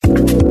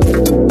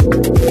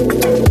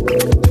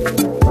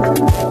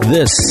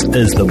This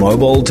is the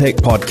Mobile Tech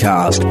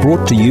Podcast,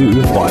 brought to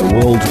you by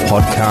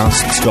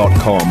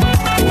worldpodcasts.com.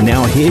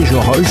 Now here's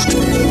your host,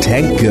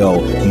 Tech Girl,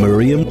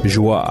 Miriam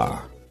Joie.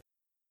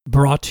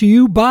 Brought to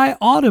you by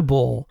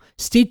Audible.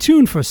 Stay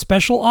tuned for a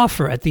special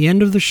offer at the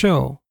end of the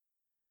show.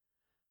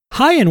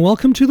 Hi, and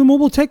welcome to the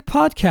Mobile Tech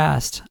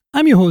Podcast.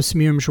 I'm your host,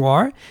 Miriam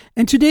Joie,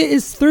 and today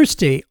is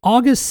Thursday,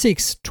 August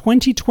 6,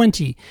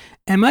 2020,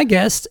 and my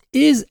guest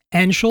is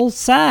Anshel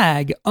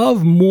Sag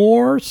of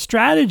Moor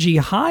Strategy.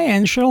 Hi,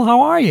 Anshel,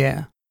 how are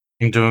you?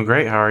 I'm doing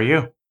great. How are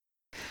you?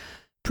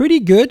 Pretty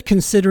good,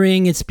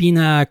 considering it's been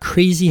a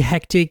crazy,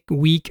 hectic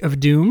week of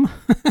doom.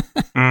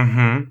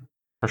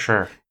 For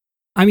sure.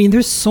 I mean,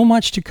 there's so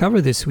much to cover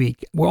this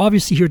week. We're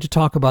obviously here to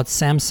talk about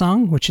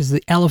Samsung, which is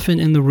the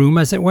elephant in the room,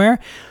 as it were.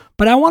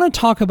 But I want to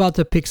talk about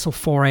the Pixel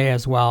 4a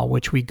as well,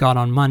 which we got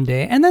on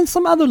Monday. And then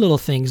some other little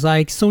things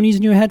like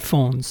Sony's new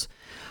headphones.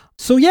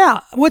 So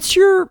yeah, what's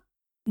your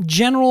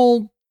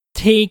general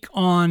take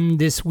on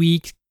this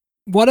week?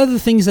 What are the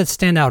things that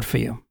stand out for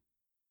you?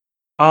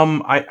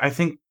 I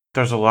think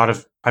there's a lot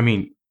of,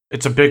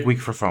 it's a big week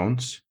for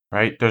phones,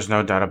 right? There's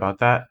no doubt about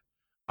that.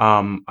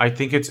 I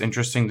think it's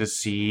interesting to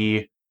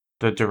see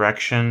the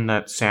direction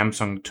that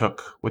Samsung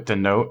took with the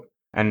Note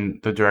and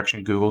the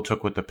direction Google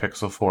took with the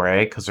Pixel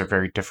 4a, because they're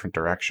very different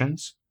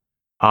directions.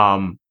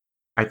 I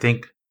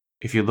think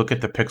if you look at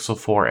the Pixel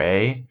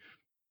 4a,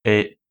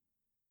 it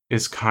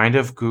is kind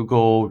of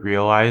Google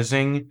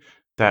realizing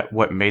that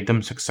what made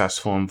them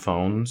successful in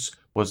phones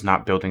was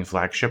not building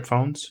flagship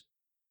phones.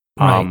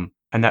 Right.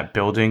 And that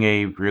building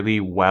a really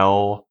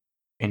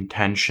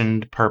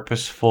well-intentioned,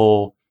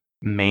 purposeful,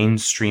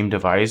 mainstream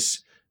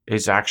device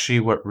is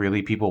actually what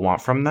really people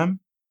want from them.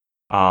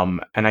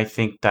 And I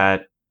think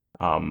that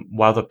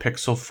while the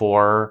Pixel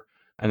 4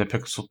 and the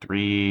Pixel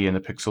 3 and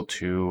the Pixel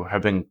 2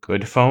 have been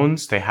good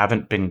phones, they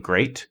haven't been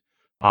great.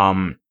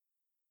 And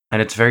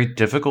it's very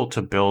difficult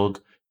to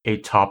build a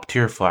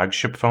top-tier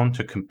flagship phone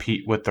to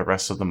compete with the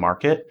rest of the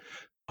market.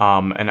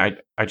 And I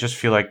just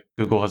feel like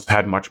Google has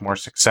had much more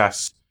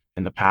success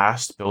in the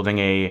past building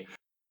a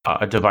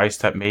device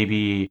that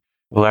maybe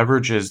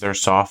leverages their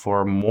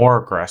software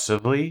more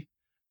aggressively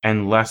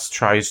and less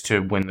tries to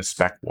win the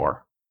spec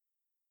war.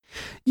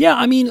 Yeah,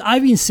 I mean,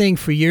 I've been saying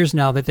for years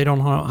now that they don't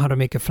know how to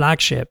make a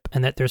flagship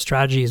and that their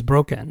strategy is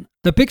broken.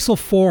 The Pixel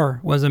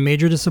 4 was a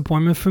major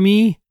disappointment for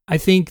me. I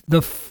think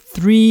the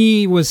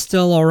 3 was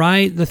still all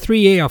right. The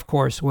 3A, of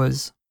course,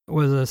 was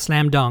a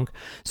slam dunk.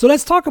 So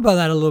let's talk about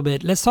that a little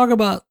bit. Let's talk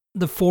about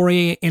the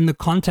 4A in the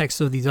context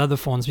of these other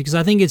phones, because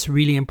I think it's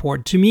really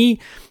important. To me,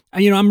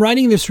 I'm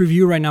writing this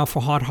review right now for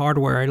Hot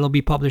Hardware. It'll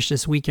be published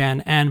this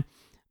weekend. And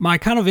my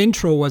kind of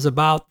intro was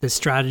about the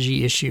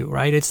strategy issue,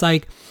 right? It's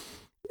like,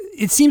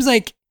 it seems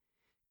like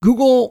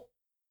Google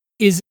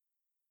is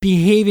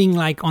behaving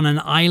like on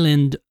an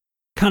island,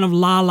 kind of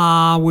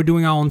we're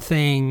doing our own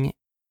thing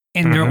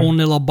in their own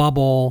little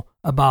bubble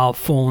about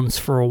phones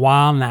for a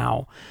while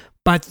now.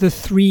 But the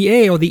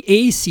 3A or the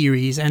A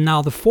series and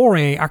now the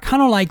 4A are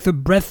kind of like the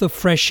breath of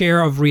fresh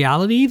air of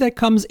reality that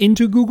comes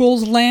into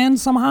Google's land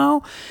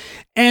somehow.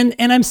 And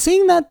I'm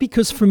saying that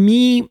because for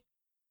me,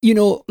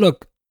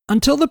 look,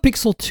 until the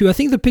Pixel 2, I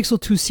think the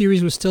Pixel 2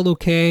 series was still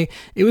okay.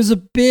 It was a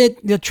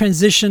bit, the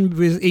transition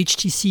with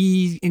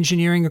HTC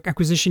engineering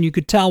acquisition, you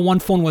could tell one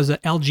phone was an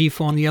LG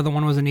phone, the other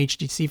one was an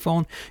HTC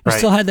phone. You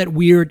still had that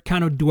weird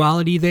kind of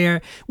duality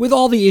there with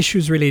all the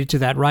issues related to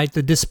that, right?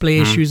 The display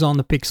issues on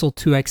the Pixel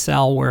 2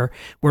 XL were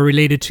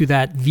related to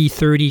that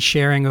V30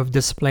 sharing of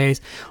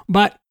displays.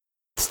 But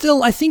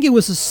still, I think it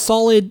was a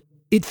solid,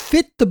 it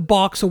fit the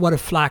box of what a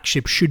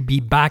flagship should be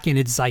back in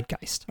its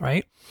zeitgeist,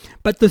 right?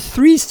 But the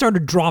 3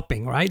 started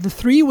dropping, right? The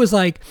 3 was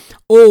like,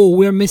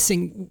 we're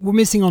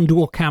missing on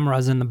dual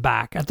cameras in the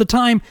back. At the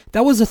time,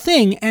 that was a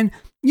thing. And,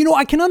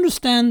 I can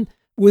understand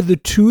with the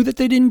 2 that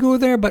they didn't go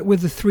there, but with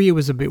the 3, it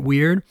was a bit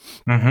weird.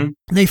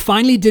 They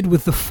finally did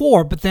with the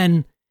 4, but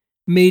then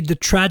made the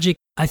tragic,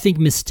 I think,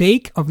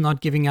 mistake of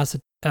not giving us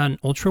an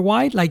ultra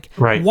wide.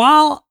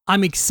 While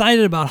I'm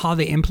excited about how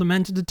they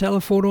implemented the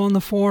telephoto on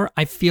the 4,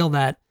 I feel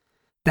that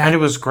and it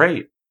was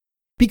great.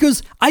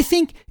 Because I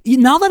think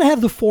now that I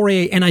have the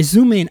 4A and I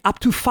zoom in up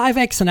to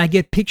 5x and I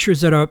get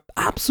pictures that are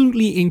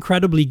absolutely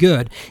incredibly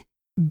good,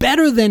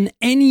 better than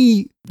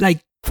any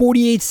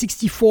 48,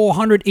 64,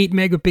 108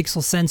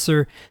 megapixel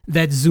sensor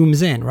that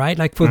zooms in, right?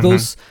 Like for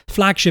those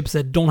flagships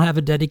that don't have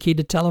a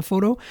dedicated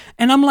telephoto.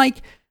 And I'm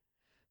like,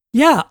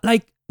 yeah,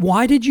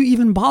 why did you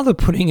even bother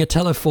putting a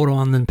telephoto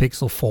on the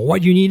Pixel 4?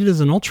 What you needed is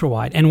an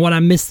ultra-wide. And what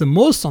I missed the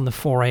most on the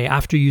 4A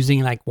after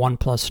using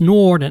OnePlus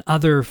Nord and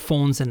other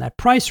phones in that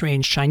price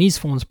range, Chinese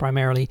phones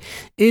primarily,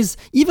 is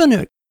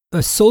even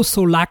a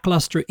so-so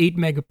lackluster 8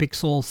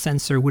 megapixel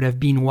sensor would have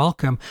been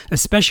welcome,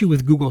 especially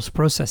with Google's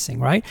processing,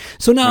 right?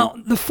 So now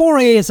the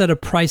 4A is at a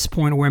price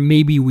point where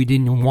maybe we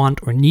didn't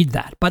want or need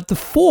that. But the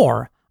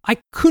 4, I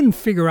couldn't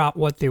figure out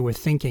what they were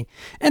thinking.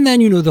 And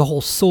then, the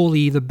whole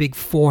Soli, the big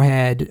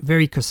forehead,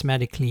 very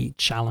cosmetically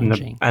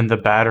challenging. And the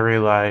battery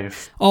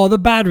life. Oh, the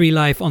battery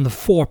life on the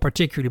 4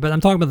 particularly. But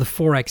I'm talking about the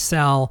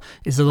 4XL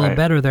is a little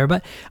better there.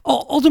 But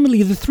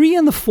ultimately, the 3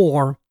 and the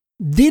 4,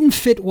 didn't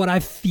fit what I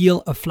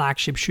feel a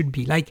flagship should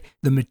be. Like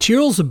the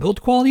materials, the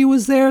build quality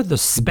was there, the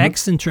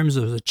specs in terms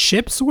of the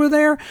chips were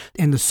there,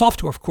 and the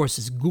software, of course,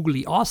 is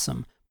googly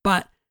awesome.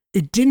 But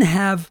it didn't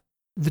have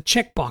the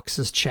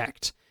checkboxes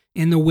checked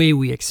in the way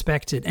we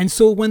expected. And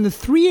so when the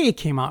 3A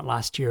came out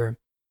last year,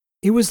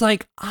 it was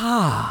like,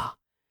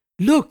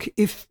 look,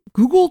 if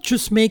Google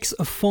just makes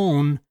a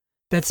phone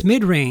that's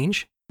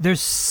mid-range,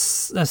 there's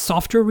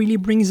software really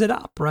brings it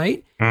up,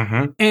 right?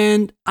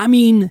 And I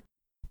mean,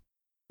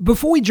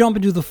 before we jump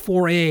into the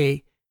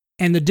 4A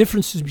and the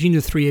differences between the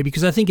 3A,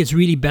 because I think it's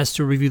really best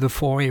to review the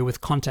 4A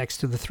with context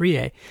to the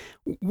 3A,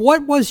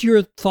 what was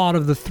your thought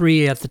of the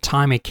 3A at the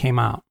time it came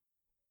out?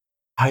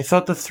 I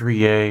thought the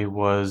 3A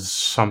was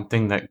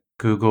something that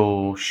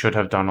Google should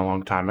have done a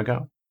long time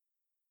ago.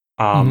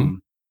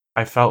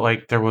 I felt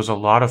like there was a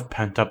lot of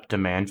pent-up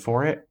demand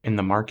for it in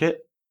the market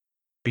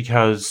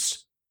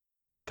because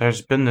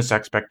there's been this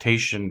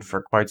expectation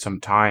for quite some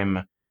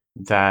time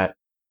that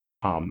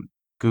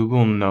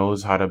Google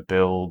knows how to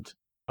build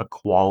a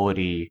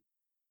quality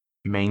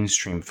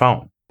mainstream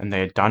phone. And they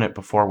had done it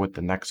before with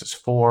the Nexus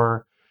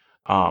 4.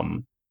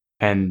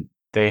 And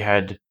they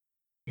had,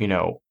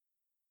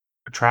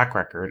 a track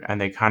record, and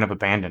they kind of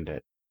abandoned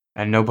it.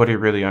 And nobody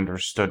really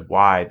understood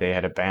why they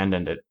had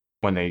abandoned it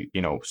when they,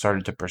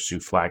 started to pursue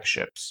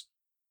flagships.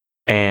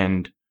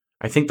 And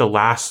I think the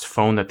last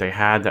phone that they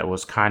had that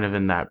was kind of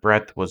in that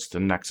breadth was the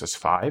Nexus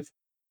 5.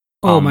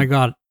 Oh my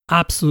God,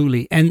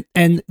 absolutely. And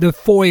the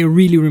 4A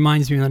really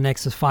reminds me of the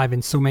Nexus 5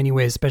 in so many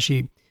ways,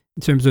 especially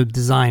in terms of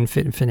design,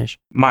 fit, and finish.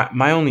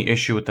 My only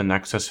issue with the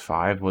Nexus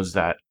 5 was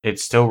that it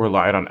still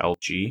relied on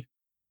LG,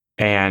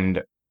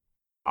 and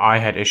I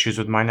had issues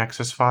with my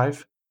Nexus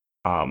 5.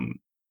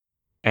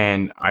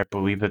 And I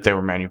believe that they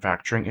were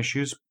manufacturing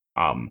issues.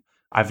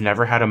 I've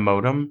never had a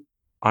modem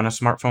on a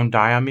smartphone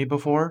die on me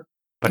before,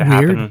 but it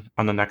happened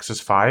on the Nexus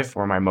 5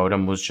 where my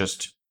modem was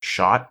just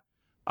shot.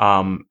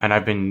 And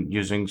I've been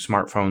using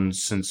smartphones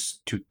since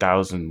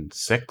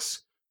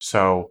 2006.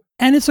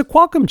 And it's a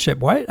Qualcomm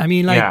chip, right? I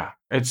mean,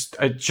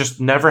 it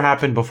just never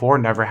happened before,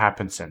 never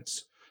happened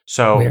since.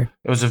 So weird.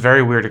 It was a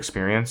very weird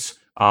experience.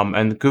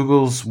 And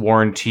Google's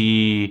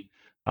warranty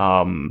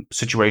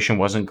situation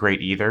wasn't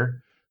great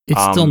either.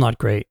 It's still not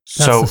great.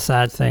 That's the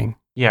sad thing.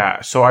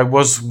 Yeah, so I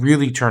was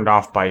really turned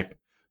off by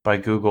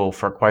Google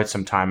for quite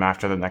some time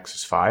after the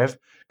Nexus 5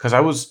 because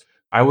I was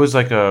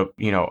like a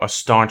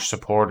staunch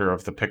supporter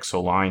of the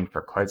Pixel line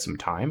for quite some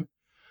time.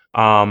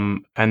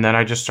 And then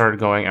I just started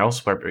going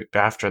elsewhere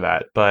after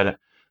that. But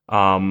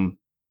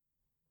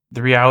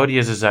the reality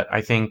is that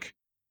I think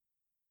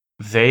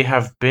they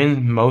have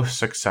been most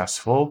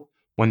successful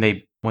when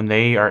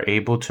they are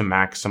able to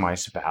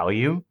maximize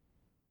value,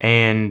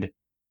 and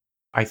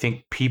I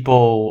think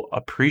people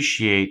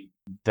appreciate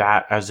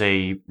that as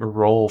a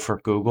role for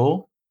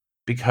Google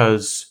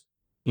because,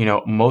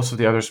 most of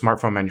the other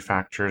smartphone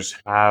manufacturers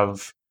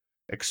have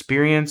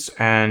experience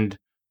and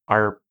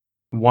are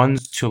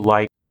ones to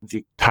like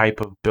the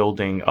type of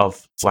building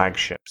of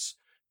flagships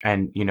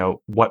and,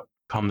 what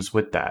comes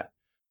with that.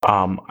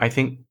 I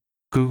think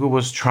Google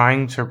was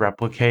trying to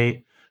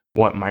replicate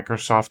what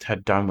Microsoft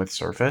had done with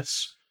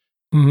Surface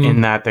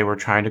in that they were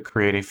trying to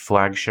create a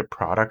flagship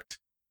product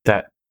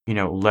that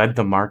led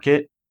the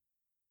market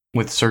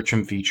with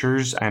certain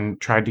features and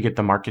tried to get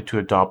the market to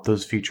adopt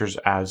those features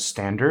as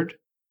standard.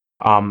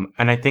 And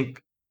I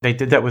think they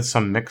did that with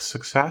some mixed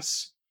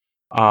success.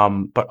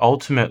 But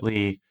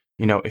ultimately,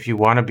 if you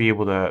want to be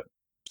able to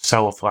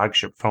sell a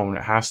flagship phone,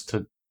 it has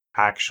to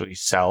actually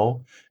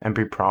sell and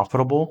be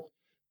profitable.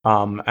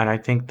 And I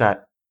think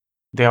that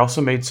they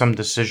also made some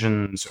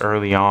decisions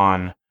early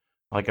on,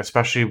 like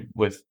especially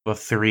with the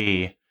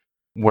 3,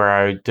 where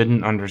I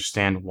didn't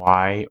understand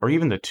why, or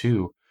even the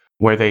 2,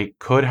 where they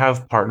could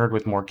have partnered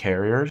with more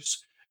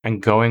carriers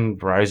and going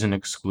Verizon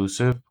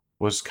exclusive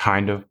was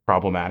kind of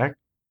problematic.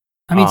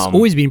 I mean, it's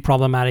always been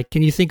problematic.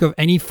 Can you think of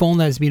any phone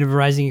that has been a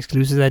Verizon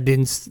exclusive that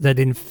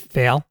didn't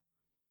fail?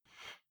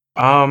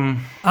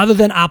 Other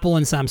than Apple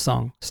and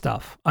Samsung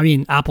stuff. I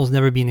mean, Apple's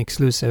never been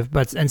exclusive,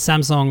 and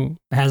Samsung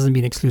hasn't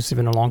been exclusive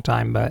in a long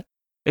time. But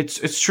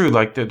it's true.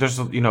 Like there's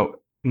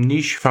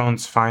niche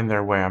phones find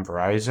their way on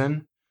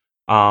Verizon.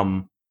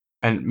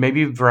 And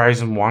maybe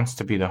Verizon wants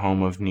to be the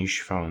home of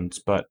niche phones,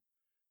 but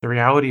the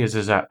reality is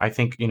that I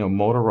think,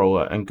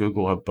 Motorola and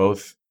Google have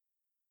both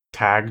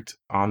tagged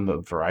on the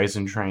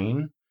Verizon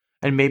train.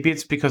 And maybe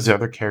it's because the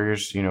other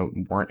carriers,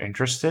 weren't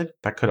interested.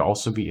 That could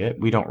also be it.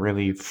 We don't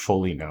really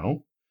fully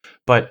know.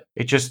 But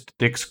the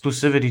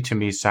exclusivity to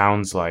me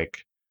sounds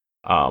like,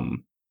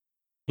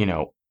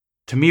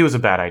 to me it was a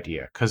bad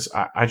idea because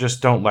I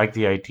just don't like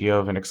the idea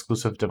of an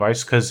exclusive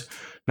device because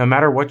no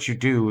matter what you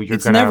do, you're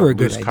going to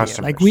lose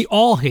customers. Like we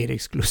all hate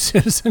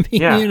exclusives. I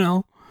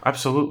mean,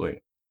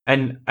 absolutely.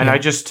 And I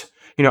just,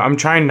 I'm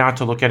trying not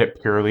to look at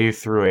it purely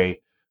through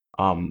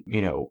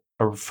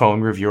a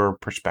phone reviewer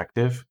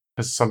perspective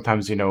because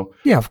sometimes,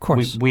 of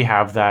course, we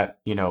have that,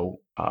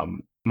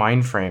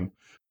 mind frame.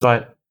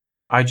 But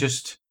I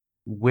just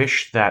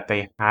wish that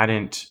they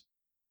hadn't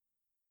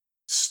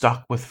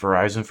stuck with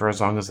Verizon for as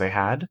long as they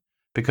had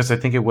because I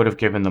think it would have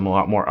given them a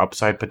lot more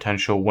upside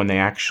potential when they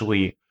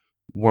actually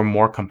were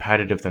more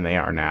competitive than they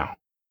are now.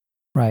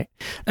 Right.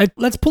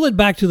 Let's pull it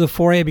back to the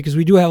 4A because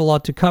we do have a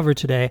lot to cover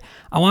today.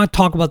 I want to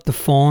talk about the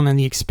phone and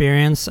the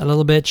experience a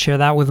little bit, share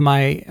that with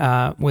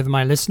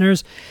my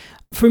listeners.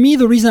 For me,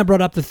 the reason I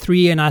brought up the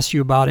 3A and asked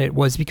you about it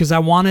was because I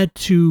wanted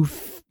to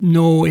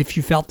know if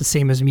you felt the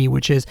same as me,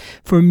 which is,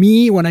 for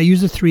me, when I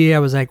used the 3A, I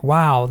was like,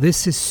 wow,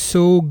 this is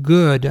so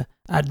good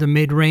at the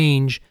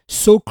mid-range,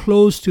 so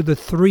close to the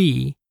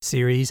 3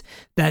 series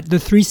that the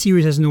 3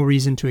 series has no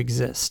reason to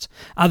exist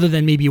other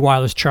than maybe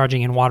wireless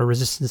charging and water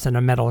resistance and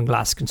a metal and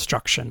glass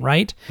construction,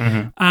 right?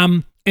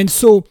 And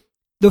so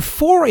the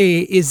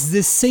 4A is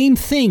the same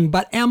thing,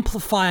 but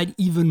amplified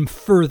even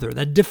further.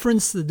 The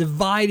difference, the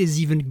divide is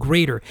even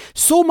greater.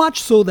 So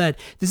much so that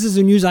this is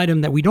a news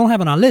item that we don't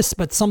have on our list,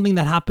 but something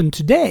that happened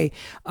today.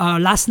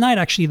 Last night,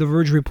 actually, The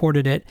Verge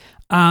reported it.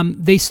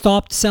 They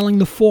stopped selling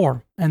the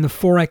 4 and the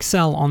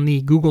 4XL on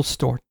the Google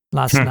store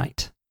last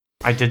night.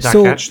 I did not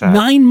catch that.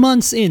 9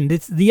 months in.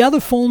 The other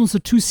phones, the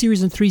 2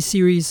 series and 3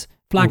 series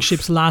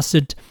flagships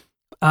lasted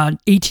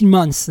 18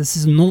 months. This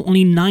is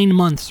only 9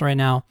 months right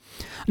now.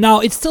 Now,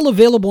 it's still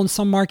available in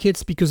some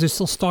markets because there's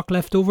still stock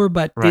left over,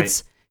 but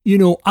it's,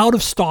 out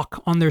of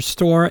stock on their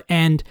store.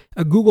 And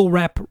a Google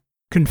rep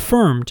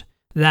confirmed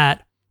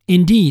that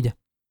indeed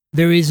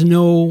there's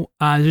no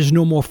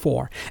more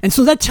 4. And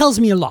so that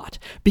tells me a lot,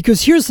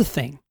 because here's the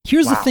thing.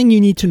 Here's the thing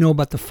you need to know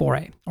about the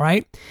 4A, all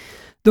right?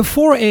 The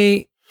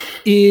 4A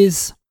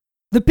is,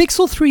 the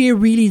Pixel 3A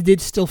really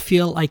did still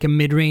feel like a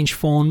mid-range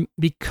phone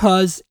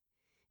because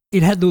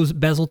it had those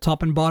bezel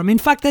top and bottom. In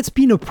fact, that's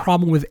been a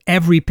problem with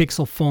every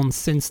Pixel phone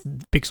since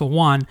Pixel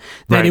 1,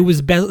 that it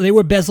was they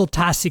were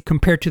bezel-tastic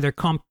compared to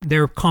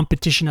their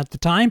competition at the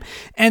time.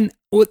 And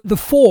the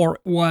 4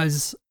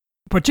 was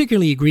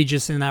particularly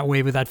egregious in that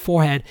way with that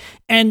forehead.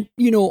 And,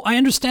 I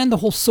understand the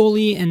whole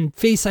Soli and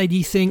Face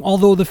ID thing,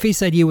 although the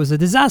Face ID was a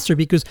disaster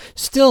because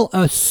still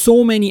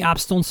so many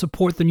apps don't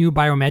support the new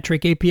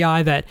biometric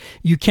API that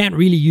you can't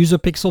really use a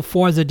Pixel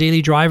 4 as a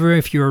daily driver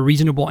if you're a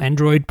reasonable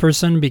Android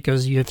person,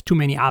 because you have too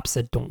many apps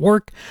that don't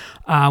work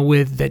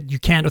with that you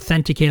can't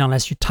authenticate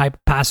unless you type a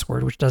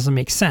password, which doesn't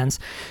make sense.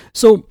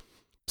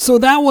 So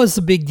that was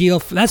a big deal.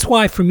 That's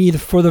why, for me,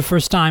 for the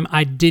first time,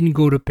 I didn't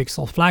go to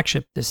Pixel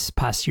flagship this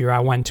past year. I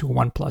went to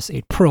OnePlus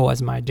 8 Pro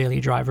as my daily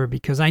driver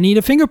because I need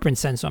a fingerprint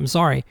sensor. I'm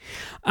sorry.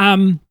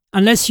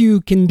 Unless you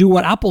can do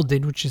what Apple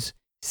did, which is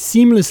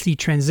seamlessly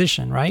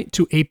transition, right,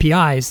 to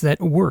APIs that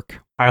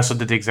work. I also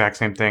did the exact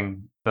same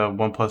thing. The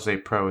OnePlus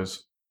 8 Pro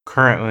is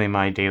currently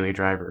my daily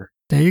driver.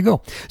 There you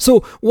go.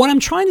 So what I'm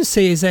trying to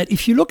say is that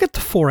if you look at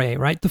the 4A,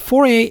 right, the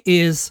 4A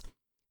is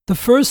the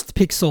first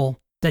Pixel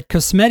that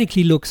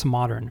cosmetically looks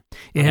modern.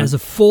 It has a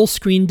full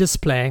screen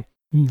display,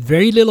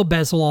 very little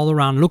bezel all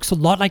around, looks a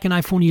lot like an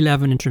iPhone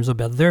 11 in terms of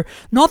bezel. They're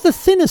not the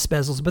thinnest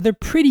bezels, but they're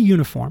pretty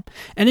uniform.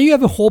 And then you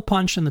have a hole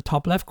punch in the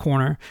top left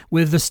corner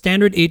with the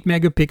standard 8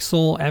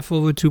 megapixel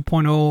f/2.0,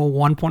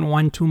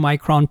 1.12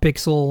 micron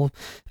pixel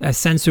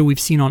sensor we've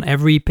seen on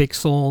every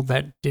Pixel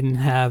that didn't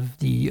have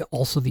the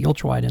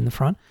ultra wide in the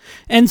front.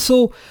 And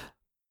so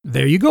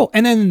there you go.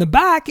 And then in the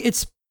back,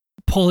 it's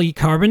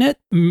polycarbonate,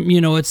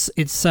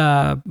 it's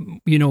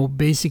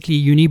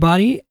basically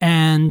unibody.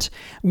 And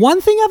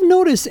one thing I've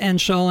noticed,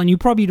 Anshel, and you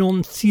probably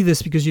don't see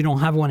this because you don't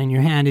have one in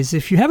your hand, is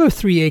if you have a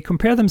 3A,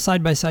 compare them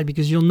side by side,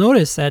 because you'll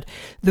notice that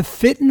the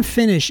fit and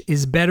finish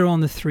is better on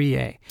the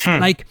 3A.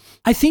 Like,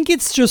 I think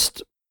it's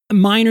just a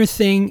minor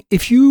thing.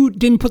 If you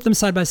didn't put them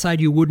side by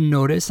side, you wouldn't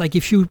notice. Like,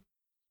 if you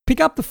pick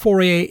up the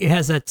 4A, it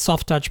has that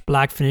soft touch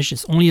black finish.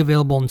 It's only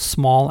available in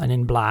small and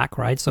in black,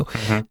 right? So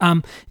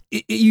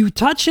you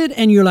touch it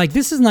and you're like,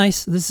 this is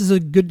nice. This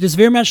is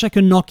very much like a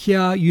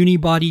Nokia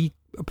unibody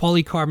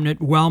polycarbonate,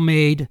 well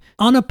made,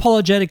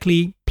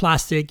 unapologetically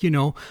plastic.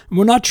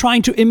 We're not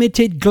trying to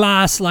imitate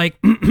glass like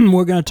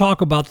we're going to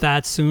talk about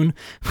that soon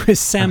with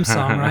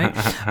Samsung,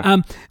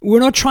 right? We're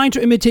not trying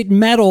to imitate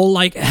metal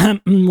like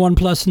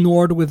OnePlus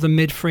Nord with the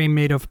mid-frame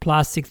made of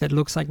plastic that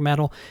looks like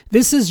metal.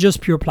 This is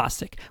just pure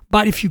plastic.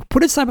 But if you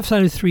put it side by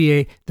side with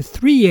the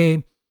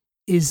 3A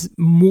is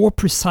more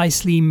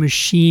precisely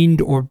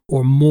machined or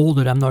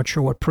molded. I'm not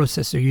sure what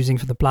process they're using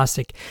for the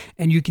plastic.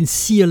 And you can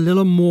see a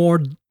little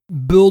more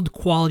build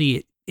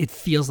quality, it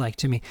feels like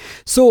to me.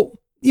 So,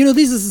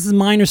 this is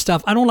minor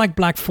stuff. I don't like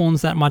black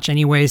phones that much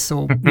anyway,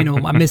 so,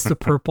 I miss the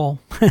purple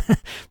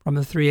from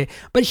the 3A.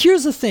 But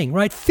here's the thing,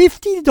 right?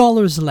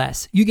 $50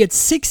 less. You get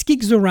 6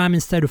 gigs of RAM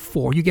instead of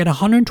 4. You get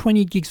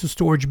 128 gigs of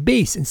storage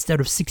base instead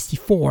of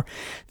 64.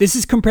 This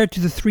is compared to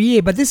the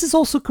 3A, but this is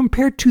also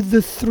compared to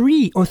the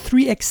 3 or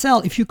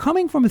 3XL. If you're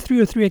coming from a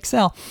 3 or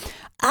 3XL,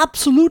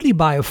 absolutely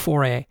buy a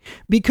 4A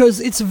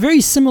because it's a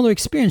very similar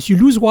experience. You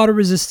lose water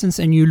resistance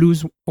and you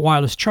lose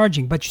wireless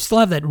charging, but you still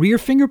have that rear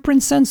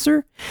fingerprint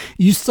sensor.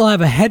 You still have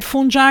a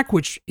headphone jack,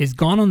 which is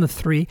gone on the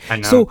 3. I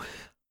know. So,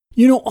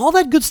 all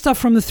that good stuff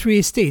from the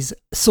 3A stays.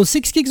 So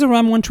 6 gigs of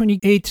RAM,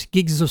 128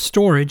 gigs of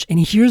storage. And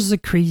here's the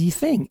crazy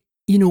thing.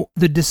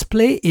 The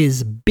display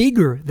is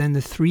bigger than the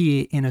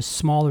 3A in a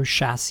smaller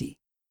chassis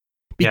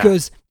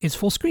because it's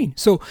full screen.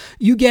 So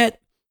you get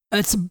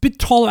it's a bit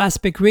taller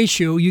aspect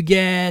ratio. You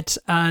get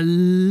a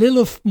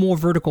little more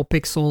vertical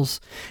pixels.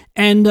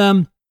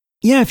 And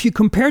if you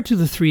compare to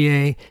the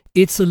 3A,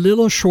 it's a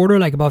little shorter,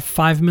 like about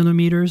 5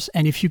 millimeters.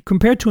 And if you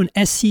compare to an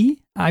SE,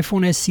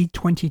 iPhone SE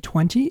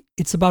 2020,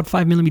 it's about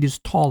 5 millimeters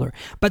taller.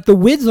 But the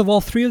width of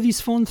all three of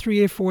these phones,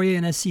 3A, 4A,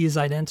 and SE, is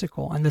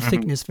identical, and the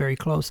thickness very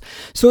close.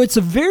 So it's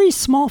a very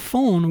small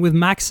phone with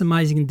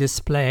maximizing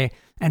display.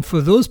 And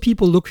for those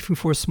people looking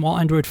for a small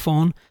Android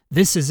phone,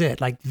 this is it.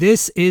 Like,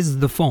 this is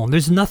the phone.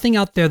 There's nothing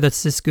out there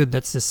that's this good,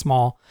 that's this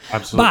small.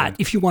 Absolutely. But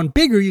if you want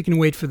bigger, you can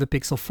wait for the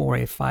Pixel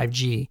 4a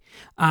 5G.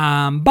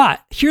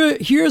 But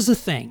here's the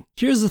thing.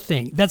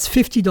 That's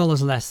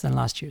 $50 less than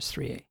last year's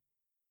 3A.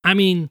 I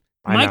mean,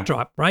 mic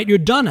drop, right? You're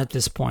done at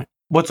this point.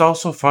 What's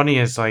also funny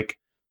is, like,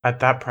 at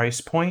that price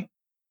point,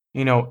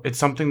 it's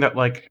something that,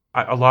 like,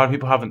 a lot of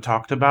people haven't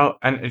talked about,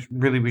 and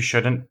we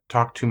shouldn't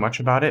talk too much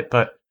about it,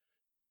 but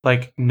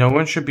like, no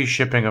one should be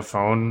shipping a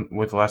phone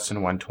with less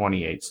than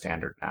 128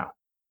 standard now.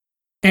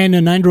 And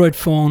an Android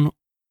phone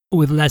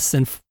with less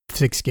than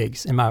 6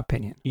 gigs, in my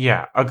opinion.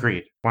 Yeah,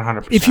 agreed.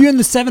 100%. If you're in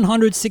the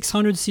 700,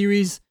 600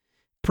 series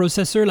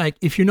processor, like,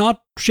 if you're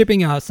not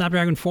shipping a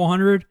Snapdragon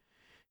 400,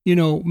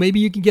 maybe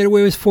you can get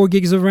away with 4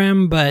 gigs of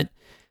RAM, but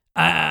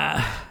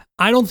I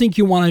don't think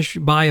you want to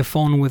buy a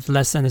phone with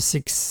less than a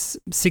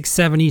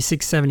 670,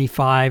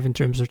 675 in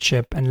terms of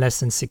chip, and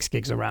less than 6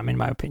 gigs of RAM, in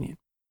my opinion.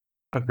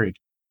 Agreed.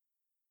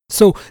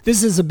 So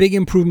this is a big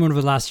improvement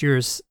over last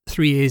year's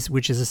 3As,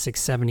 which is a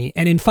 670.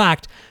 And in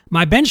fact,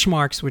 my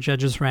benchmarks, which I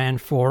just ran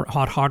for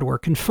Hot Hardware,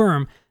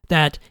 confirm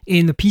that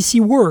in the PC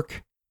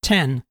Work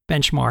 10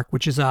 benchmark,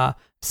 which is a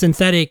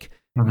synthetic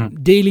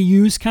daily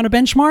use kind of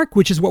benchmark,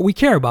 which is what we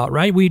care about,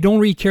 right? We don't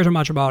really care so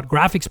much about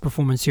graphics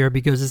performance here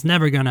because it's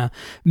never going to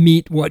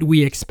meet what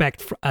we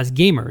expect as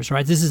gamers,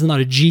 right? This is not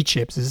a G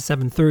chip. This is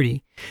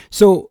 730.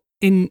 So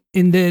in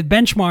the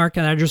benchmark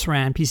that I just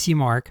ran, PC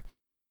Mark,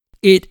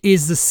 it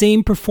is the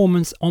same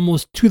performance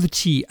almost to the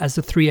T as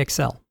the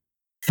 3XL.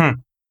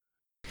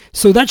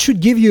 So that should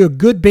give you a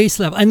good base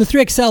level. And the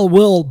 3XL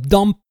will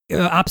dump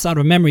apps out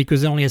of memory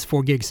because it only has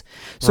 4 gigs.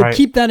 So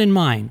keep that in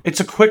mind. It's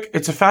a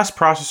fast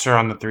processor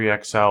on the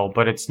 3XL,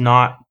 but it's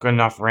not good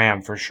enough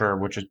RAM for sure,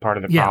 which is part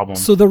of the problem.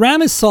 So the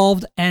RAM is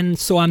solved, and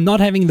so I'm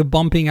not having the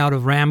bumping out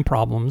of RAM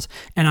problems,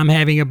 and I'm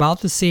having about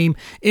the same.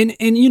 And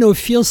it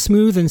feels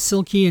smooth and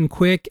silky and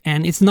quick,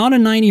 and it's not a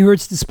 90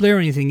 hertz display or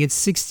anything. It's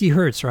 60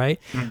 hertz, right?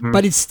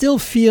 But it still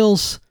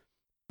feels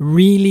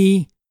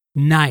really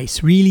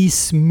nice, really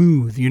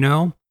smooth,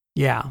 Yeah.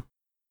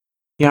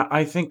 Yeah,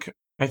 I think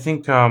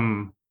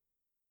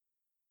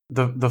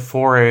the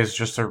 4A is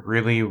just a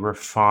really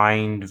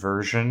refined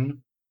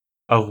version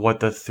of what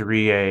the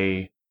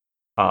 3A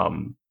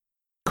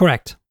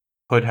correct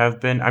could have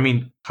been. I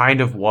mean,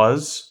 kind of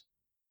was,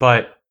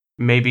 but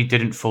maybe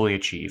didn't fully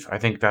achieve. I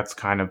think that's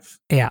kind of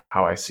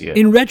how I see it.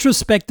 In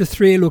retrospect, the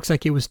 3A looks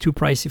like it was too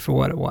pricey for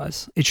what it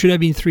was. It should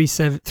have been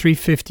 $350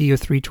 or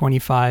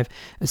 $325,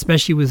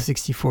 especially with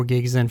 64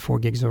 gigs and 4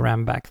 gigs of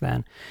RAM back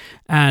then.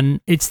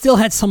 And it still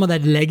had some of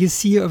that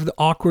legacy of the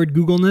awkward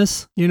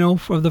Googleness,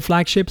 for the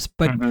flagships,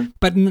 but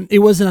it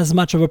wasn't as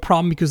much of a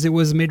problem because it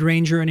was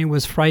mid-ranger and it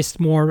was priced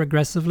more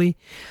aggressively.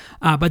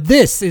 But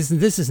this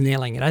is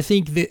nailing it. I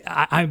think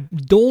I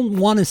don't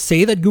want to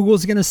say that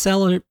Google's going to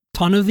sell a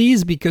ton of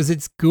these because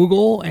it's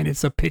Google and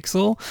it's a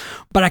Pixel,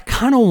 but I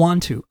kind of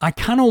want to. I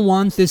kind of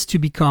want this to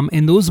become,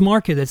 in those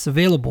markets that's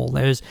available,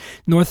 there's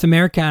North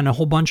America and a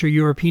whole bunch of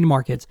European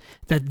markets,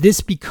 that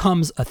this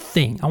becomes a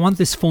thing. I want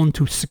this phone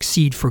to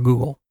succeed for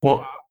Google.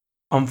 Well,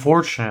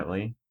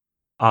 unfortunately,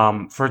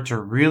 for it to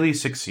really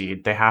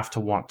succeed, they have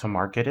to want to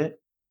market it.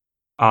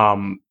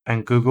 And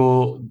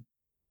Google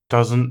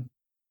doesn't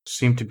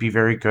seem to be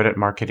very good at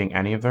marketing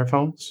any of their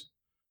phones.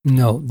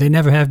 No, they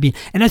never have been.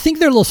 And I think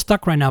they're a little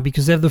stuck right now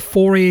because they have the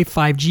 4A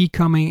 5G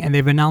coming and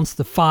they've announced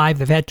the 5.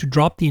 They've had to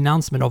drop the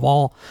announcement of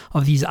all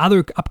of these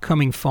other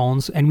upcoming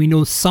phones. And we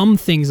know some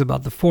things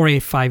about the 4A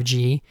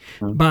 5G.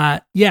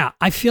 But yeah,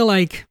 I feel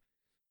like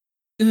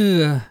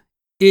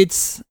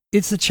it's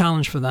a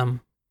challenge for them.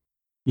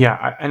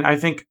 Yeah, and I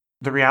think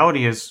the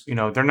reality is,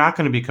 they're not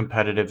going to be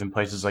competitive in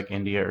places like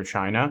India or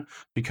China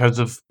because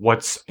of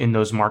what's in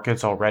those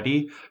markets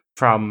already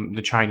from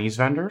the Chinese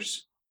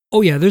vendors. Oh,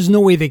 yeah, there's no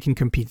way they can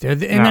compete there.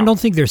 And I don't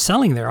think they're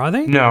selling there, are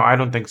they? No, I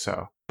don't think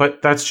so.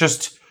 But that's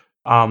just,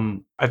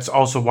 it's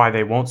also why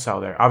they won't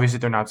sell there. Obviously,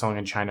 they're not selling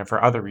in China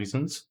for other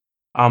reasons.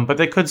 But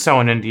they could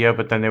sell in India,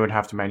 but then they would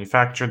have to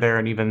manufacture there.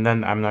 And even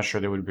then, I'm not sure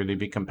they would really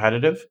be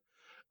competitive.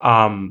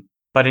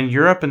 But in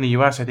Europe and the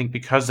US, I think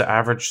because the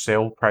average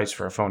sale price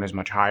for a phone is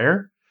much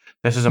higher,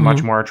 this is a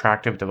much more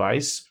attractive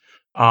device.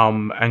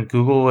 And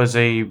Google is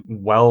a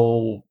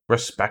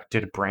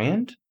well-respected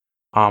brand.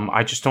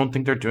 I just don't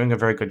think they're doing a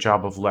very good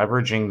job of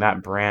leveraging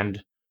that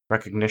brand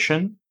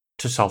recognition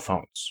to sell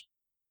phones.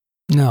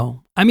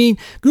 No. I mean,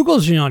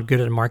 Google's not good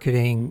at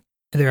marketing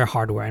their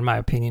hardware, in my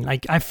opinion.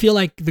 Like, I feel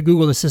like the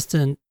Google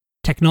Assistant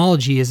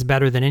technology is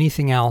better than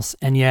anything else.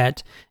 And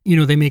yet,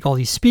 they make all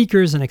these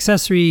speakers and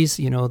accessories,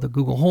 the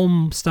Google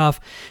Home stuff.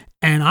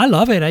 And I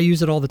love it. I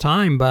use it all the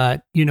time.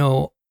 But,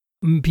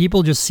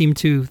 people just seem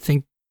to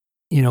think,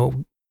 you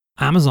know,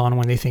 Amazon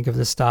when they think of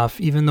this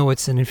stuff, even though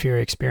it's an inferior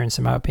experience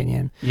in my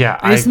opinion. Yeah,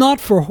 And it's not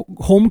for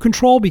home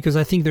control, because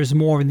I think there's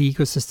more in the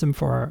ecosystem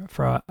for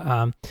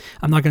I'm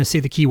not going to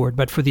say the keyword,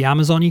 but for the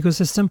Amazon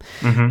ecosystem,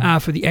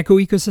 for the Echo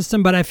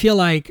ecosystem. But I feel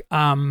like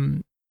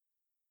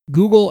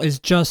Google is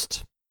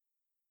just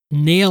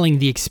nailing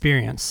the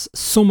experience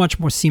so much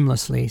more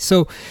seamlessly.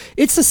 So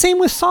it's the same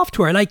with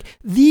software. Like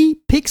the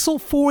Pixel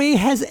 4a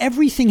has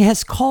everything. It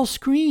has call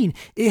screen.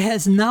 It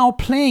has now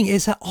playing.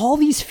 It's all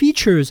these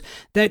features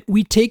that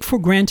we take for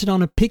granted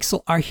on a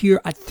Pixel are here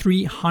at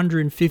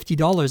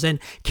 $350. And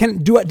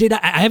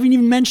I haven't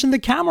even mentioned the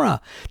camera.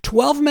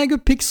 12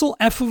 megapixel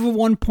f of a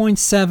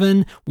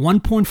 1.7,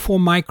 1.4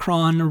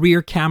 micron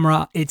rear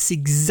camera. It's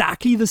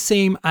exactly the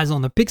same as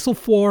on the Pixel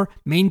 4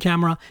 main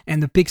camera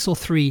and the Pixel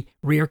 3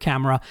 rear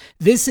camera.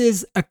 This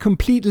is a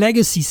complete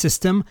legacy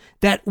system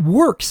that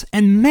works,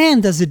 and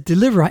man, does it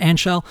deliver,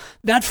 Anshel.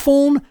 That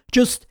phone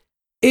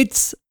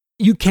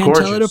you can't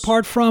tell it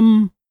apart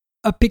from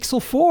a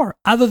Pixel 4,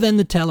 other than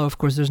the tele. Of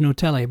course, there's no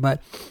tele,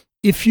 but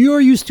if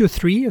you're used to a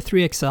 3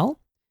 XL,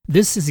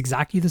 this is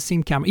exactly the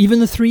same camera. Even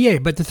the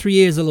 3A, but the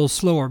 3A is a little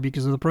slower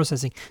because of the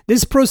processing.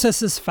 This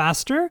processes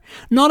faster,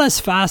 not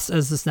as fast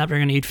as the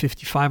Snapdragon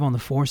 855 on the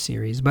 4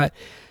 series, but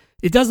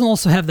it doesn't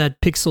also have that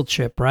Pixel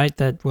chip, right?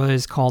 That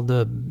was called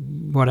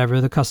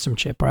the custom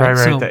chip, right? Right.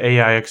 So, the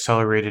AI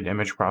accelerated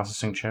image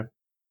processing chip.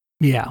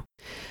 Yeah.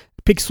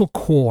 Pixel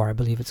Core, I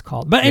believe it's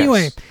called. But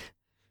anyway, yes.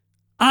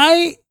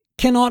 I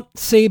cannot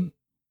say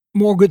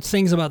more good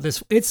things about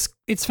this.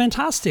 It's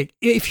fantastic.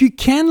 If you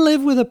can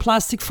live with a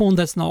plastic phone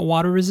that's not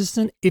water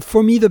resistant,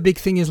 for me, the big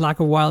thing is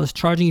lack of wireless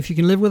charging. If you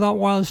can live without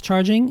wireless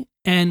charging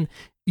and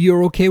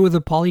you're okay with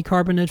a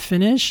polycarbonate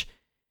finish,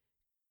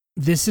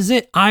 this is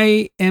it.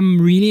 I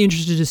am really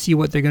interested to see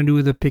what they're going to do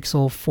with the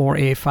Pixel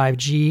 4a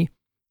 5G.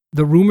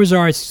 The rumors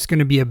are it's going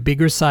to be a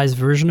bigger size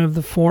version of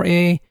the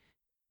 4a,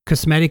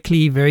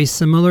 cosmetically very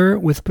similar,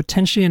 with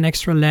potentially an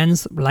extra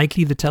lens,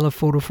 likely the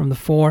telephoto from the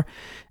 4.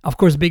 Of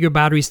course, bigger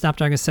battery,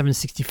 Snapdragon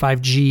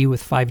 765G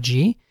with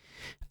 5G.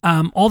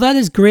 All that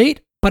is great,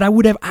 but I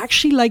would have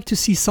actually liked to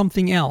see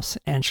something else,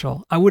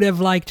 Anshel. I would have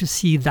liked to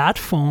see that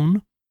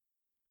phone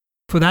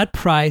for that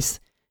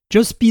price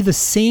just be the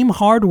same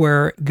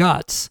hardware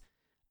guts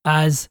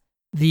as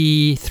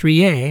the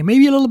 3A,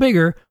 maybe a little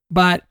bigger,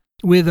 but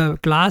with a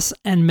glass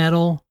and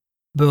metal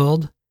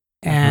build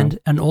and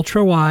an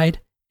ultra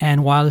wide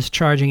and wireless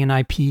charging and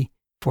IP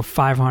for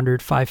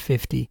 500,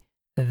 550.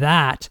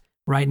 That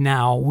right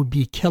now would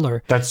be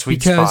killer. That's sweet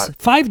because spot.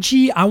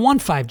 5G, I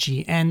want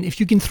 5G. And if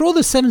you can throw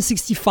the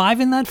 765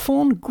 in that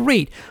phone,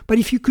 great. But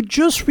if you could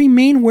just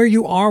remain where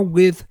you are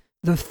with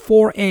the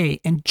 4A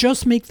and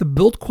just make the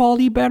build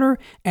quality better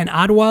and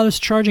add wireless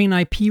charging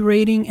and IP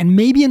rating and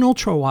maybe an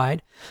ultra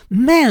wide,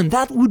 man,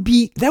 that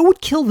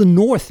would kill the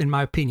North in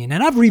my opinion.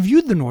 And I've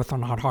reviewed the North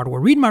on Hot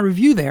Hardware. Read my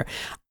review there.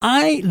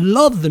 I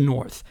love the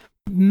North.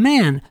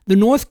 Man, the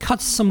North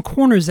cuts some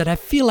corners that I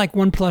feel like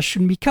OnePlus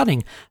shouldn't be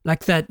cutting,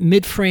 like that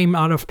mid-frame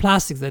out of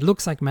plastic that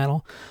looks like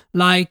metal,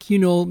 like, you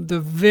know, the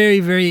very,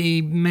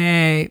 very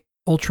meh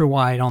ultra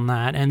wide on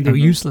that and the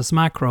useless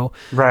macro.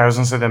 Right, I was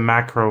going to say the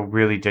macro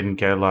really didn't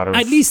get a lot of...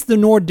 At least the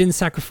Nord didn't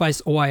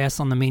sacrifice OIS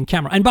on the main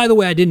camera. And by the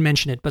way, I didn't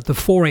mention it, but the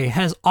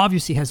 4A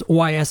obviously has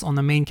OIS on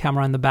the main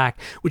camera in the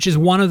back, which is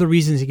one of the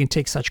reasons you can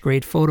take such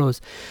great photos.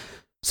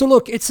 So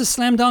look, it's a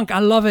slam dunk. I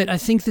love it. I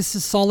think this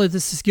is solid.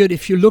 This is good.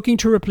 If you're looking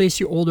to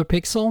replace your older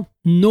Pixel,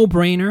 no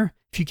brainer.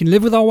 If you can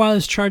live without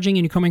wireless charging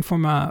and you're coming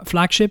from a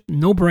flagship,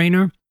 no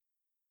brainer.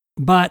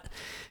 But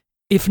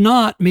if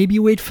not, maybe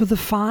wait for the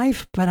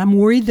 5. But I'm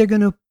worried they're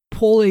going to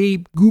pull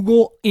a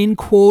Google in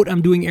quote.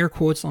 I'm doing air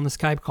quotes on the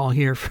Skype call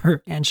here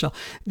for Anshel.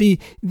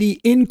 The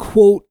in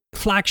quote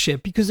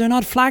flagship, because they're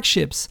not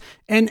flagships.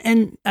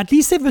 And at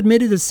least they've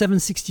admitted a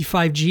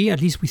 765G.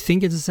 At least we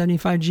think it's a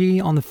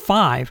 75G on the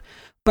 5.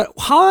 But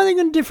how are they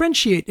going to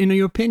differentiate, in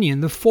your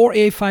opinion, the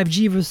 4A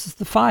 5G versus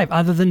the 5,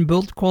 other than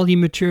build quality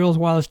materials,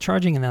 wireless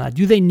charging, and that?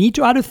 Do they need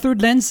to add a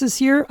third lens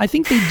this year? I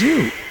think they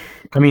do.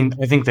 I mean,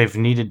 I think they've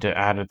needed to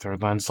add a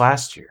third lens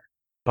last year,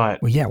 but...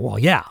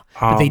 Yeah.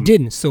 But they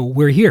didn't, so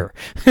we're here.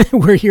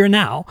 We're here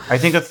now. I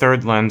think a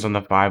third lens on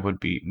the 5 would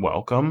be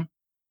welcome.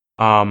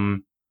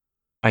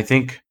 I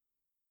think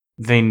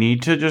they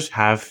need to just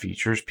have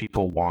features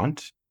people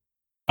want,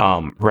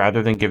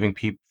 rather than giving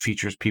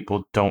features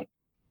people don't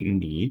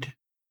need.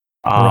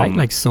 Right,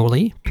 like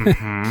Soli.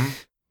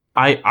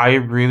 I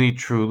really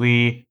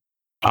truly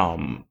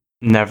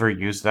never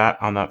used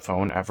that on that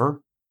phone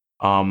ever.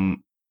 And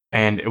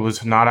it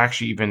was not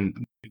actually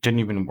it didn't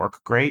even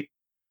work great.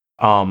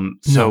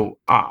 So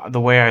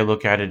the way I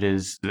look at it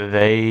is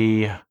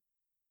they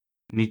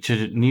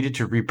needed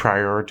to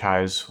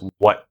reprioritize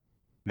what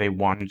they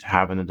wanted to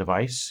have in the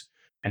device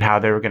and how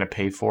they were going to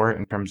pay for it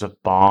in terms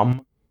of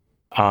BOM,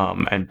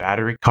 and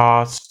battery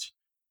cost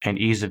and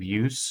ease of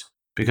use.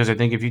 Because I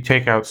think if you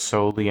take out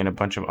Soli and a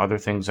bunch of other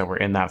things that were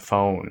in that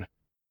phone,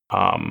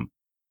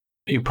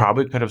 you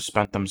probably could have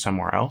spent them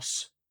somewhere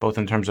else, both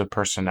in terms of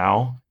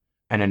personnel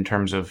and in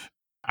terms of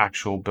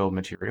actual build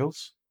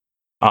materials.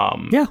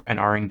 and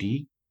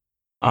R&D.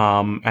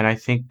 And I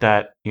think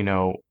that,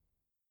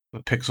 the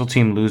Pixel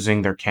team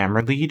losing their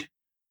camera lead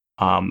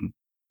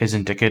is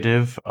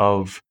indicative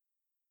of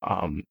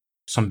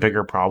some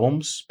bigger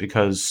problems,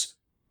 because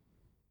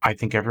I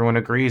think everyone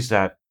agrees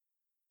that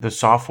the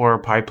software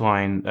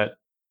pipeline that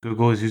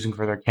Google is using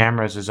for their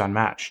cameras is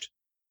unmatched.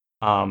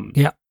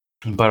 Yeah.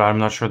 But I'm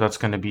not sure that's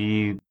going to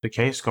be the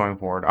case going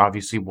forward.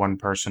 Obviously, one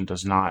person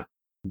does not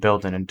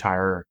build an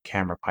entire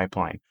camera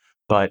pipeline.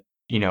 But,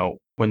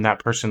 when that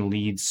person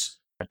leads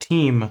a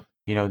team,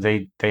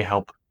 they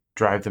help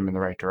drive them in the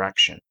right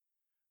direction.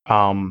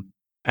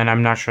 And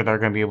I'm not sure they're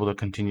going to be able to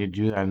continue to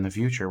do that in the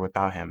future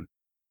without him.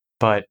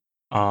 But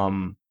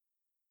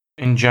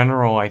in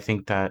general, I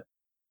think that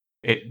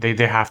they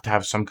have to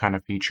have some kind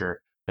of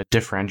feature that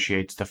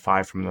differentiates the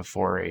 5 from the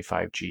 4A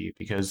 5G,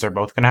 because they're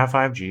both going to have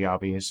 5G,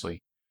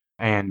 obviously,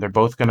 and they're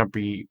both going to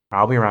be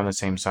probably around the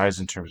same size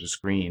in terms of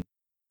screen.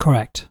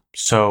 Correct.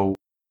 So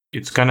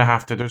it's going to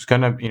have to, there's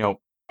going to,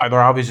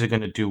 they're obviously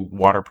going to do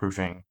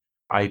waterproofing,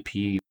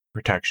 IP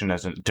protection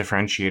as a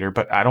differentiator,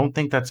 but I don't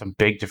think that's a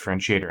big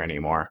differentiator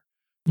anymore.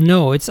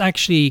 No, it's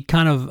actually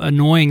kind of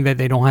annoying that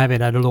they don't have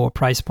it at a lower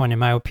price point, in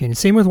my opinion.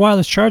 Same with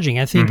wireless charging.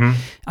 I think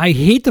I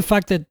hate the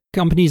fact that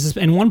companies,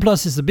 and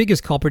OnePlus is the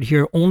biggest culprit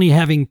here, only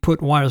having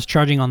put wireless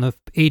charging on the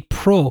 8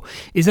 Pro,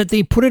 is that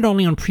they put it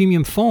only on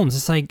premium phones.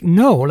 It's like,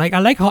 no, like I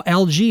like how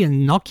LG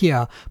and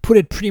Nokia put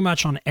it pretty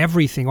much on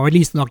everything, or at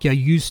least Nokia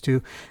used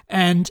to.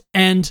 And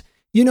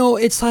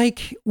it's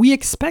like, we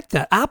expect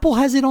that. Apple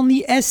has it on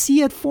the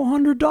SE at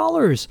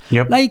 $400.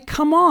 Yep. Like,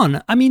 come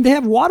on. I mean, they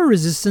have water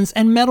resistance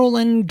and metal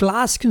and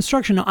glass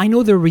construction. Now, I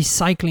know they're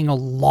recycling a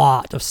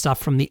lot of stuff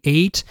from the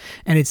 8,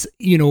 and it's,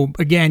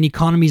 again,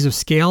 economies of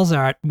scales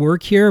are at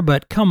work here,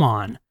 but come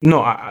on.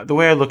 No, the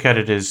way I look at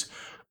it is,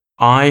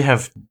 I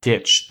have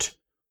ditched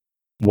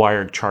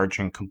wired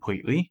charging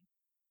completely,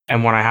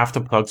 and when I have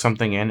to plug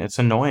something in, it's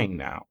annoying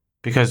now,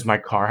 because my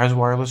car has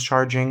wireless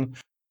charging.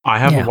 I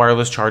have a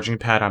wireless charging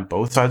pad on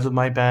both sides of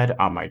my bed,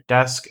 on my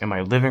desk, in my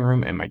living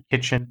room, in my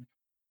kitchen.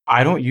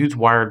 I don't use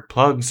wired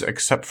plugs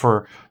except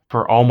for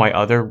all my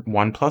other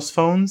OnePlus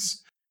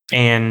phones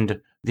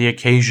and the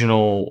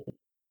occasional,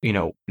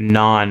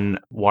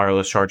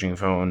 non-wireless charging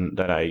phone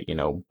that I,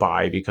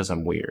 buy because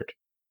I'm weird.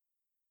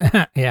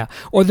 Yeah,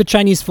 or the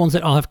Chinese phones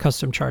that all have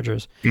custom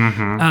chargers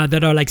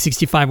that are like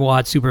 65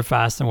 watts, super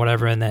fast and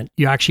whatever, and that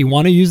you actually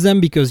want to use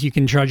them because you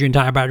can charge your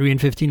entire battery in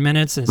 15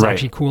 minutes, and it's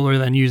actually cooler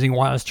than using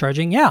wireless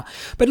charging. Yeah,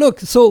 but look,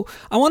 so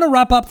I want to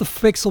wrap up the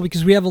Pixel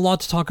because we have a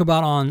lot to talk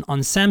about on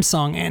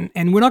Samsung,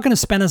 and we're not going to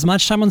spend as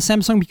much time on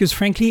Samsung because,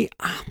 frankly,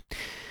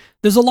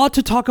 there's a lot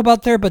to talk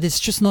about there, but it's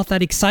just not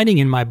that exciting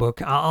in my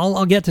book.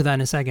 I'll get to that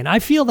in a second. I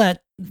feel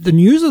that the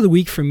news of the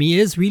week for me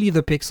is really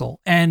the Pixel,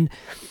 and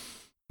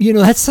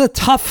that's a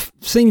tough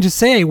thing to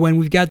say when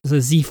we've got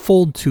the Z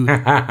Fold 2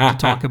 to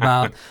talk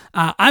about.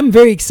 I'm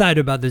very excited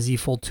about the Z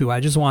Fold 2. I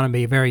just want to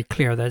be very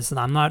clear that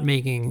I'm not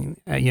making,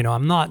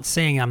 I'm not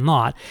saying I'm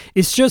not.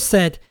 It's just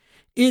that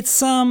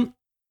it's,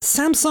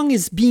 Samsung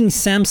is being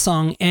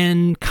Samsung,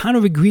 and kind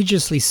of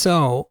egregiously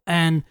so.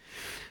 And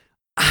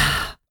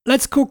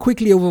let's go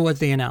quickly over what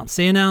they announced.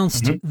 They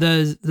announced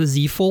the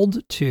Z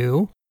Fold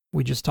 2.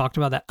 We just talked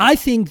about that. I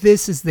think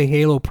this is the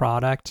Halo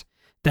product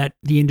that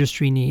the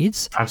industry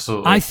needs.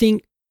 Absolutely. I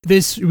think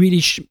this really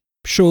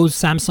shows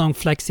Samsung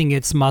flexing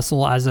its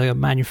muscle as a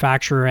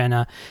manufacturer and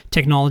a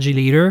technology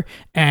leader.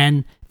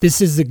 And this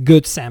is a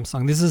good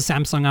Samsung. This is a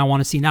Samsung I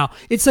want to see. Now,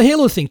 it's a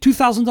Halo thing.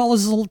 $2,000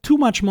 is a little too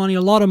much money,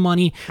 a lot of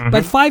money.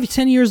 But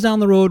 5-10 years down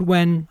the road,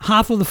 when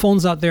half of the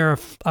phones out there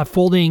are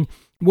folding,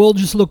 we'll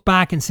just look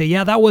back and say,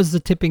 yeah, that was the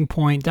tipping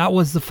point. That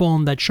was the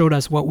phone that showed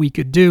us what we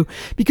could do.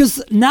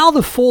 Because now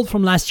the Fold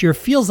from last year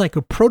feels like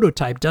a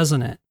prototype,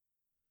 doesn't it?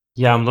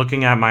 Yeah, I'm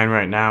looking at mine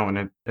right now,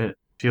 and it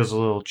feels a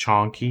little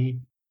chonky,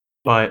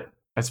 but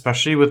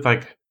especially with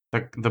like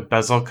the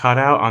bezel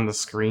cutout on the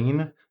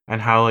screen,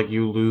 and how like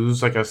you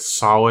lose like a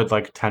solid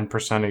like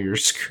 10% of your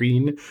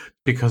screen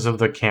because of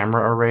the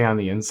camera array on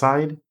the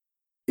inside.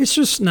 It's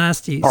just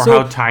nasty. Or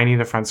how tiny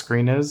the front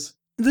screen is.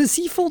 The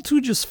Z Fold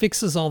 2 just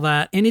fixes all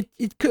that, and it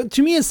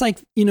to me it's like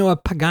a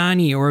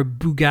Pagani or a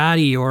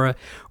Bugatti or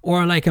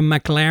like a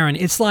McLaren.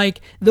 It's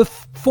like the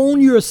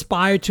phone you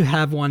aspire to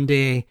have one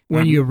day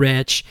when you're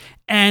rich,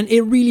 and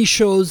it really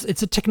shows.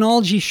 It's a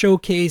technology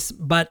showcase,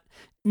 but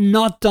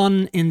not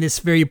done in this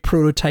very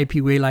prototypey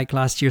way like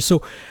last year.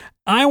 So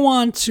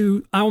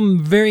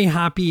I'm very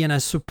happy, and I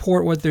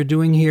support what they're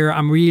doing here.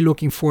 I'm really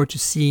looking forward to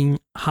seeing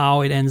how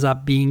it ends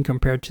up being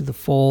compared to the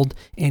Fold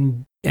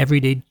in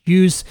everyday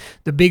use.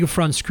 The bigger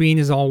front screen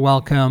is all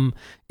welcome.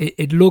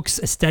 It looks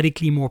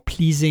aesthetically more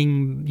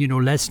pleasing,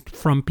 less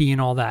frumpy and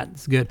all that.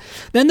 It's good.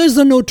 Then there's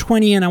the Note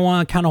 20, and I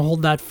want to kind of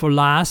hold that for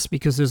last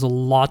because there's a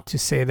lot to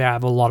say there. I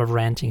have a lot of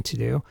ranting to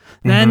do.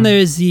 Then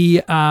there's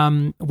the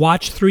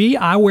Watch 3.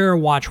 I wear a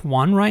Watch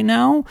 1 right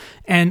now,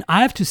 and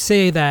I have to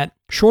say that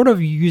short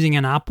of using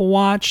an Apple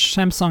Watch,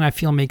 Samsung, I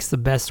feel, makes the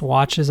best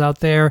watches out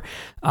there.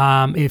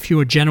 If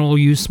you're a general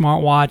use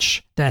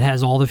smartwatch that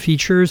has all the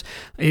features,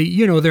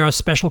 there are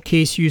special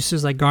case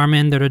uses like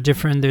Garmin that are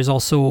different. There's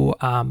also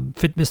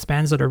fitness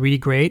bands that are really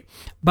great.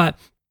 But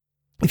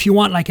if you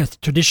want like a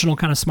traditional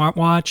kind of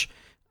smartwatch,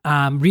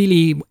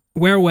 really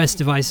Wear OS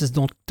devices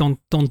don't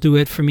do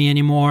it for me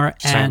anymore.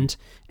 Same.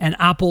 And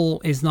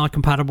Apple is not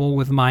compatible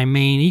with my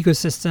main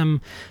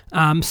ecosystem.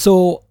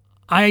 So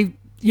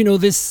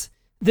this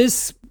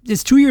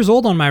is 2 years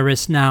old on my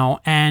wrist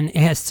now, and it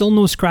has still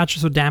no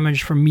scratches or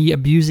damage from me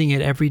abusing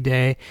it every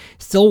day.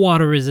 Still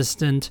water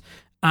resistant.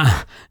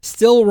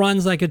 Still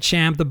runs like a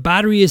champ. The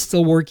battery is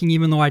still working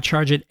even though I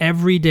charge it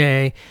every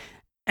day.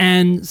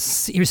 And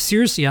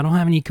seriously, I don't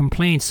have any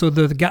complaints. So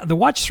the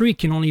Watch 3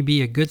 can only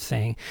be a good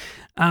thing.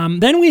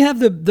 Then we have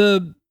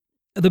the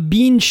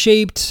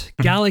bean-shaped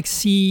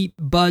Galaxy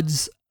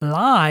Buds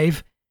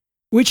Live,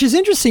 which is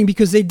interesting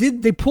because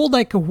they pulled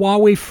like a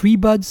Huawei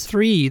FreeBuds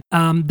 3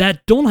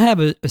 that don't have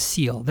a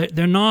seal. They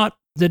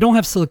don't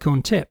have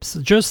silicone tips,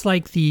 just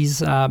like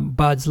these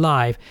Buds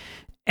Live,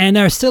 and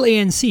are still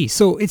ANC.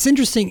 So it's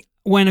interesting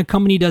when a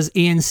company does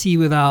ANC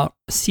without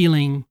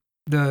sealing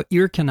the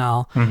ear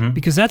canal,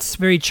 because that's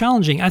very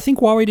challenging. I think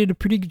Huawei did a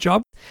pretty good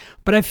job,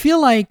 but I feel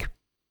like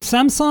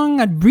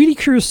Samsung, I'm really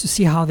curious to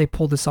see how they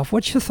pull this off.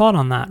 What's your thought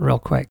on that real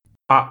quick?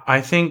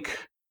 I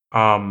think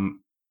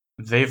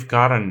they've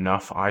got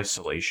enough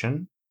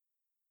isolation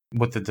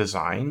with the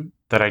design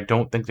that I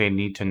don't think they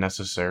need to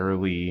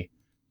necessarily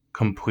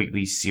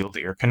completely seal the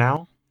ear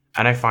canal.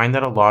 And I find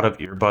that a lot of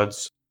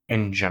earbuds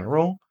in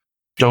general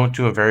don't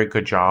do a very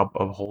good job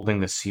of holding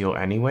the seal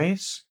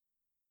anyways.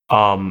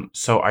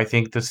 So I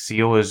think the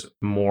seal is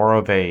more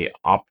of a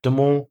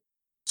optimal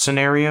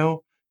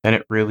scenario than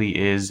it really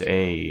is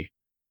a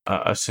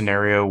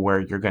scenario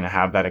where you're going to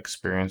have that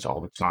experience all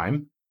the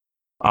time.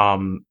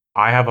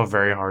 I have a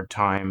very hard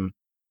time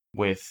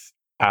with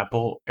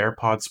Apple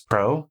AirPods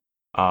Pro,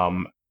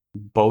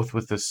 both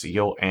with the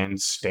seal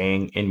and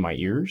staying in my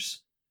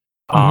ears.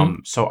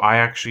 So I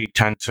actually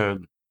tend to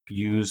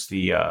use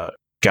the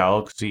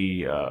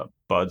Galaxy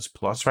Buds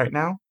Plus right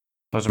now.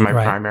 Those are my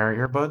primary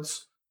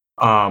earbuds.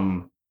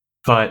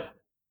 But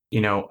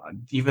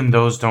even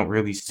those don't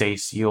really stay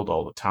sealed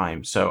all the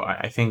time. So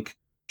I think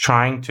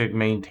trying to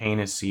maintain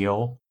a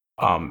seal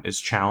is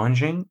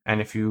challenging.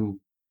 And if you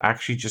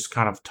actually just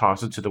kind of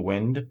toss it to the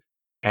wind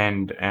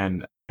and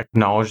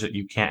acknowledge that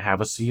you can't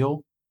have a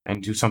seal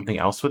and do something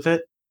else with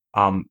it,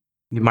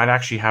 you might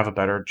actually have a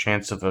better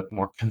chance of a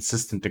more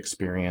consistent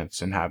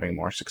experience and having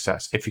more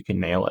success if you can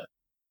nail it.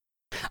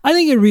 I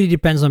think it really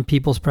depends on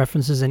people's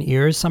preferences and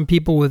ears. Some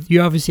people you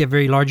obviously have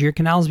very large ear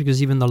canals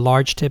because even the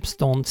large tips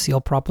don't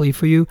seal properly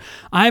for you.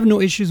 I have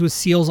no issues with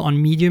seals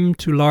on medium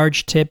to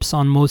large tips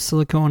on most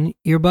silicone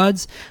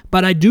earbuds,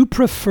 but I do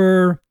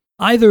prefer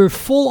either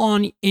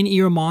full-on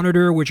in-ear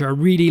monitor, which are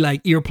really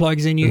like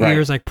earplugs in your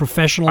ears, like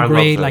professional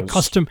grade, like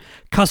custom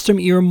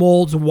ear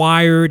molds,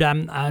 wired,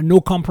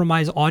 no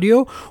compromise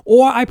audio,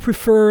 or I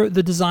prefer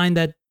the design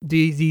that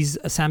these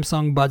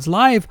Samsung Buds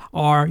Live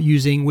are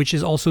using, which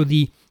is also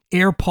the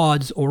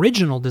AirPods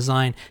original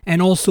design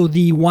and also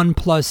the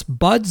OnePlus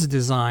Buds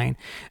design,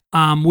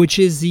 which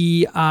is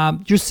the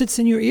just sits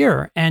in your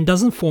ear and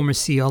doesn't form a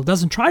seal,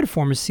 doesn't try to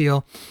form a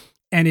seal,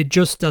 and it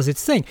just does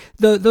its thing.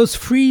 Those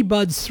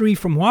FreeBuds 3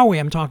 from Huawei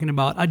I'm talking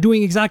about are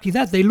doing exactly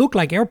that. They look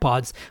like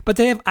AirPods, but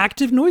they have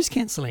active noise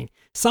canceling.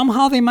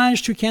 Somehow they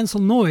manage to cancel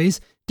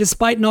noise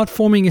despite not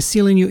forming a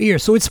seal in your ear.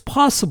 So it's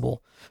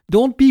possible.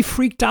 Don't be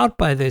freaked out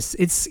by this.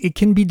 It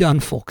can be done,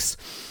 folks.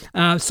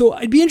 So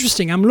it'd be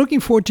interesting. I'm looking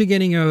forward to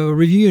getting a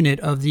review unit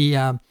of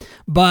the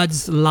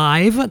Buds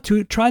Live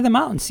to try them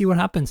out and see what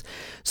happens.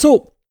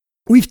 So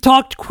we've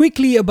talked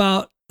quickly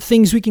about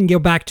things we can go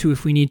back to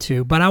if we need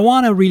to, but I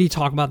want to really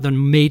talk about the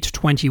Mate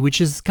 20, which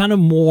is kind of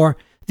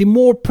the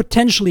more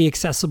potentially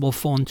accessible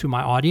phone to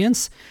my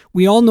audience.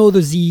 We all know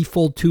the Z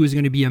Fold 2 is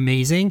going to be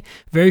amazing.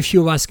 Very few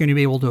of us are going to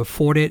be able to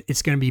afford it.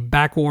 It's going to be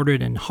back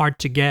ordered and hard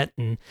to get,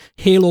 and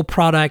Halo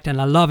product,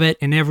 and I love it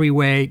in every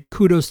way.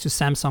 Kudos to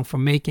Samsung for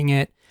making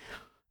it.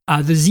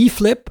 The Z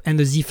Flip and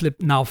the Z Flip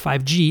Now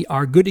 5G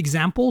are good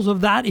examples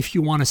of that if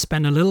you want to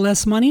spend a little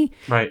less money.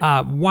 Right.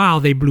 Wow,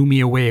 they blew me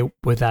away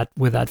with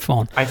that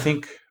phone. I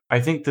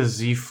think the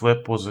Z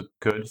Flip was a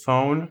good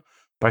phone,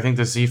 but I think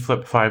the Z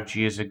Flip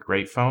 5G is a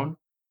great phone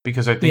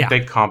because I think they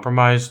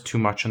compromised too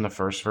much in the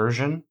first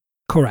version.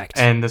 Correct.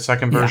 And the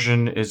second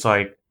version is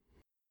like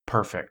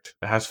perfect.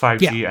 It has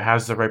 5G, it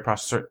has the right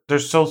processor.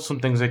 There's still some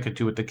things they could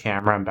do with the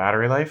camera and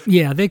battery life.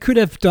 Yeah, they could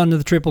have done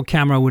the triple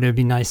camera, would have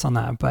been nice on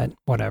that, but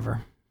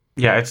whatever.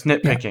 Yeah, it's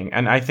nitpicking.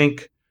 And I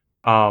think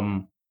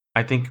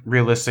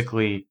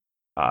realistically,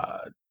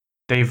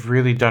 they've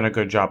really done a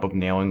good job of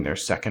nailing their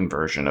second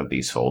version of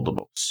these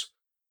foldables.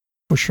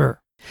 For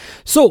sure.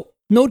 So,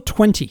 Note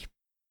 20.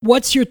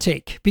 What's your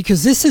take?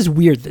 Because this is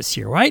weird this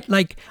year, right?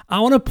 Like, I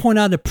want to point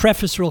out a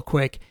preface real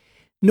quick.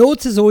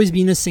 Notes has always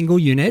been a single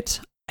unit,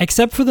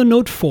 except for the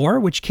Note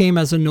 4, which came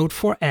as a Note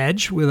 4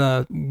 Edge with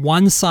a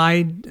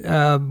one-side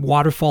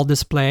waterfall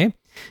display.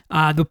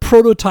 the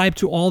prototype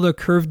to all the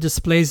curved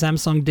displays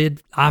Samsung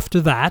did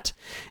after that.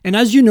 And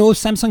as you know,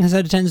 Samsung has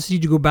had a tendency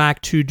to go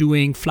back to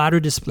doing flatter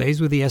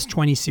displays with the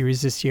S20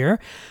 series this year.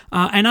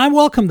 And I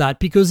welcome that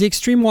because the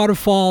extreme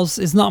waterfalls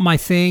is not my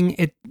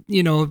thing.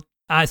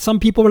 Some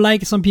people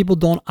like it, some people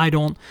don't. I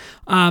don't.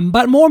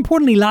 But more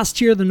importantly,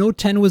 last year, the Note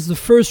 10 was the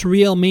first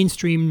real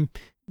mainstream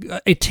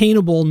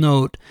attainable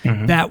Note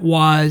that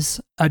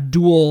was a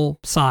dual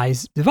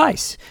size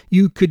device.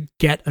 You could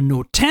get a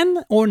Note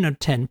 10 or Note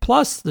 10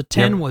 Plus. The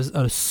 10 was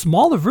a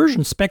smaller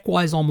version, spec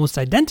wise almost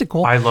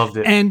identical. I loved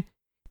it. And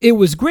it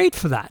was great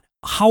for that.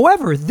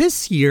 However,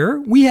 this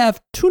year we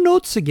have two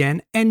Notes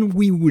again, and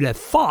we would have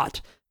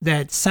thought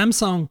that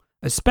Samsung,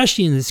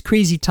 especially in this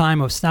crazy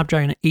time of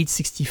Snapdragon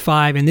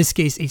 865, in this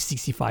case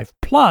 865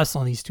 Plus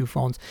on these two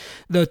phones,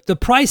 the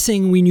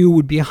pricing we knew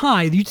would be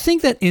high. You'd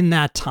think that in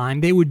that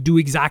time they would do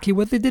exactly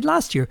what they did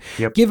last year.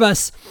 Give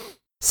us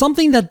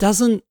something that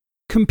doesn't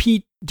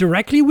compete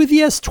directly with the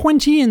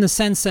S20 in the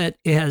sense that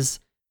it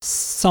has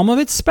some of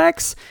its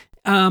specs,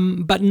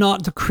 but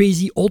not the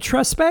crazy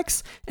ultra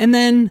specs, and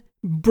then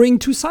bring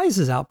two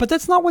sizes out. But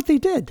that's not what they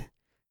did.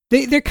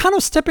 They're kind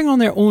of stepping on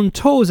their own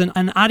toes and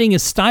adding a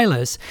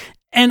stylus.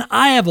 And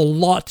I have a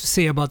lot to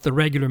say about the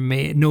regular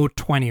Note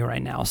 20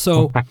 right now.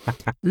 So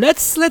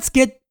let's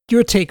get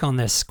your take on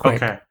this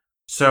quick. Okay.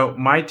 So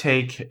my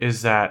take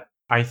is that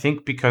I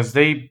think because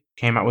they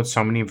came out with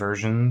so many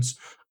versions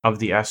of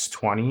the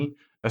S20,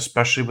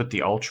 especially with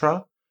the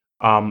Ultra,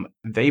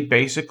 they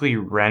basically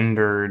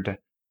rendered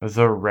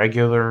the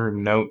regular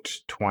Note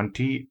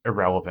 20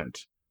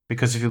 irrelevant.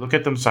 Because if you look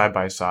at them side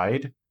by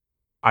side,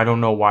 I don't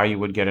know why you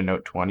would get a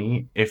Note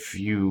 20 if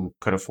you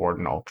could afford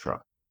an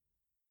Ultra.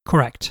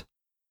 Correct.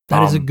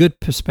 That is a good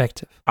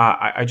perspective.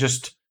 I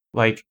just,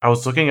 like, I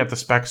was looking at the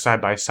specs side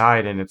by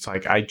side, and it's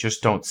like, I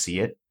just don't see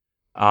it.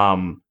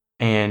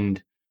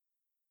 And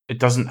it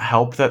doesn't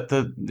help that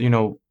the,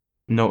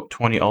 Note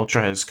 20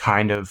 Ultra is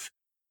kind of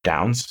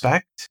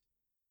down-spec'd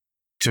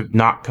to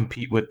not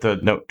compete with the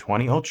Note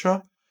 20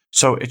 Ultra.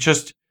 So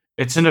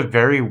it's in a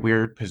very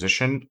weird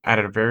position at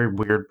a very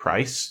weird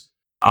price,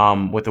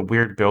 with a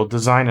weird build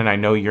design, and I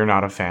know you're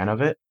not a fan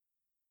of it.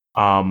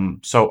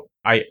 So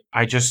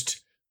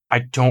I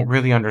don't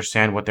really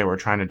understand what they were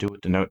trying to do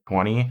with the Note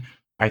 20.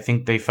 I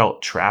think they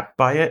felt trapped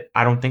by it.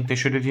 I don't think they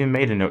should have even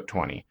made a Note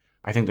 20.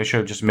 I think they should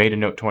have just made a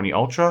Note 20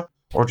 Ultra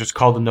or just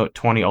called the Note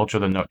 20 Ultra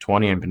the Note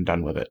 20 and been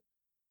done with it.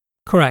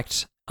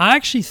 Correct. I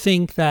actually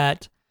think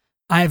that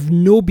I have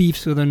no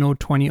beefs with the Note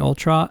 20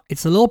 Ultra.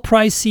 It's a little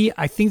pricey.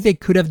 I think they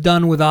could have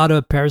done without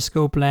a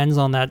periscope lens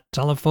on that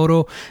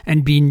telephoto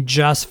and been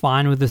just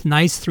fine with this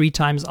nice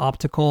 3x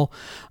optical.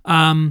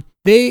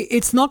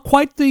 It's not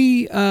quite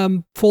the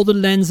folded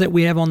lens that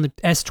we have on the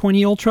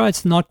S20 Ultra.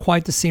 It's not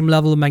quite the same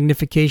level of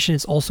magnification.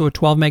 It's also a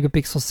 12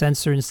 megapixel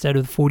sensor instead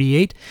of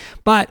 48.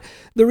 But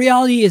the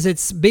reality is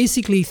it's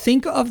basically,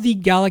 think of the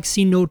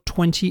Galaxy Note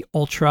 20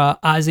 Ultra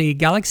as a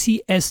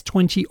Galaxy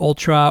S20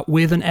 Ultra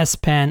with an S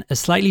Pen, a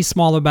slightly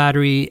smaller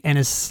battery, and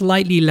a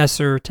slightly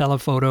lesser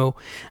telephoto.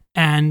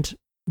 And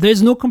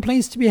there's no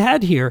complaints to be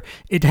had here.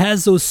 It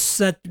has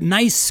that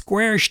nice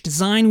squarish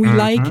design we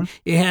like.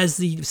 It has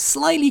the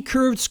slightly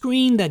curved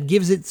screen that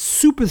gives it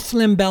super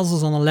slim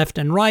bezels on the left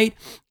and right.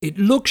 It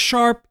looks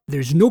sharp.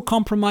 There's no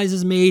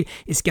compromises made.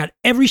 It's got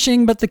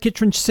everything but the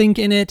kitchen sink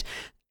in it,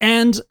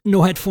 and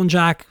no headphone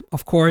jack,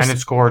 of course. And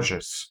it's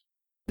gorgeous.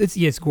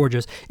 It's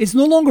gorgeous. It's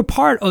no longer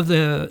part of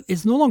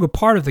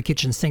the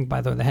kitchen sink,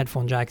 by the way, the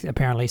headphone jack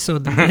apparently. So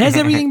it has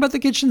everything but the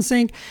kitchen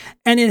sink,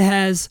 and it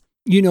has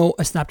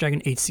a Snapdragon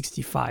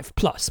 865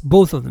 Plus.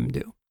 Both of them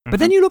do.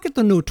 But then you look at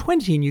the Note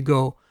 20 and you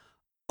go,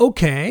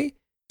 okay,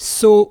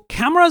 so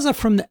cameras are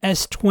from the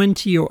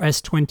S20 or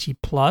S20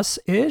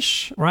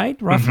 Plus-ish, right?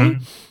 Roughly.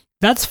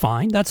 That's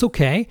fine. That's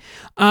okay.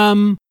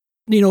 And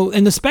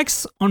the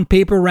specs on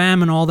paper,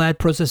 RAM and all that,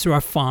 processor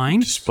are fine.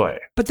 Display.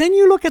 But then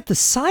you look at the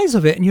size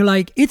of it and you're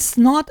like, it's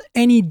not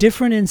any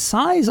different in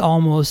size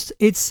almost.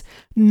 It's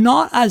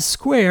not as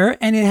square,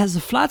 and it has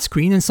a flat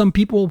screen, and some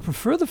people will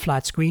prefer the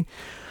flat screen.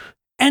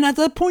 And at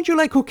that point, you're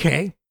like,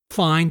 okay,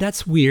 fine,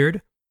 that's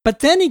weird. But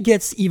then it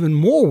gets even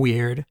more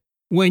weird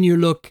when you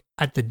look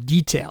at the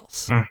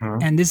details.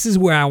 And this is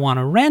where I want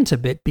to rant a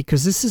bit,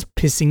 because this is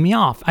pissing me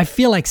off. I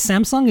feel like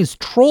Samsung is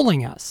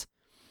trolling us.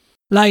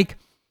 Like,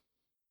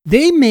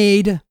 they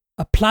made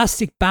a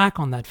plastic back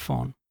on that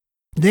phone.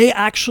 They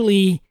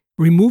actually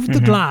removed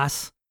the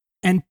glass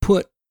and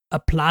put a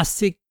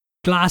plastic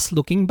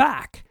glass-looking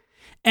back.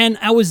 And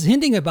I was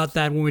hinting about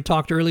that when we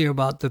talked earlier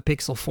about the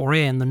Pixel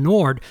 4a and the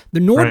Nord.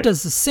 The Nord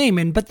does the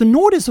same, but the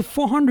Nord is a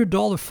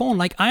 $400 phone.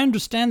 Like, I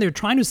understand they're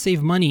trying to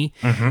save money,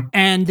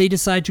 and they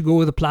decide to go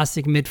with a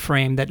plastic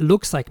mid-frame that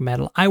looks like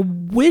metal. I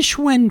wish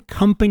when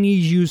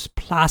companies use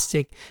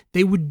plastic,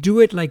 they would do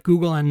it like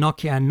Google and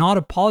Nokia and not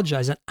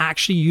apologize and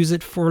actually use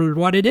it for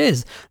what it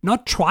is,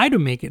 not try to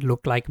make it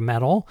look like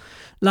metal,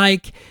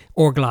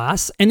 or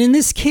glass. And in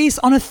this case,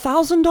 on a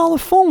 $1,000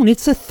 phone,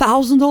 it's a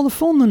 $1,000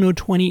 phone, the Note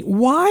 20.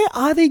 Why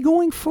are they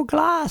going for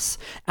glass?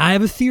 I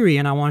have a theory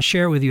and I want to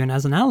share it with you. And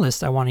as an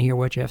analyst, I want to hear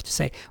what you have to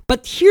say.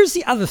 But here's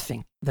the other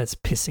thing that's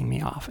pissing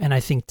me off. And I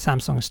think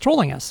Samsung is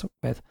trolling us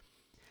with.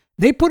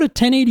 They put a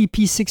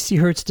 1080p 60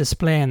 hertz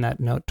display in that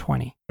Note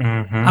 20.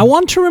 Mm-hmm. I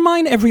want to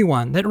remind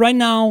everyone that right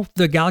now,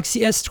 the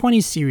Galaxy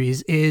S20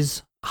 series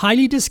is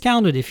highly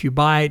discounted if you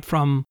buy it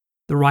from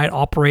the right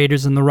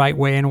operators in the right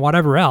way and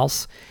whatever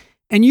else.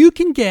 And you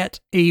can get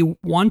a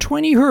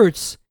 120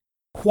 hertz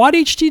Quad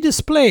HD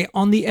display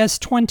on the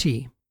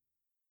S20,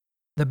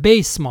 the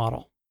base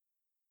model.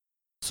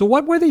 So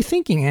what were they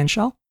thinking,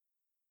 Anshel?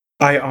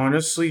 I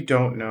honestly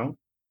don't know.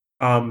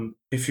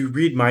 If you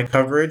read my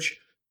coverage,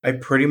 I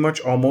pretty much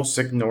almost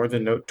ignore the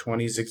Note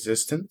 20's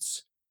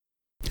existence.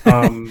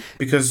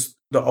 Because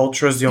the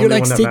Ultra is the only one that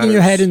matters. You're like sticking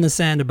your head in the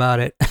sand about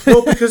it.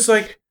 Well, because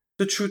like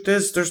the truth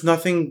is, there's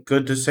nothing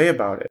good to say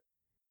about it.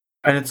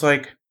 And it's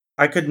like,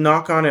 I could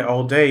knock on it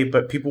all day,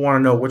 but people want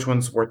to know which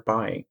one's worth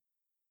buying.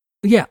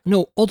 Yeah,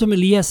 no,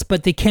 ultimately, yes,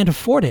 but they can't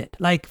afford it.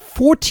 Like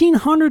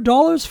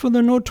 $1,400 for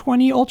the Note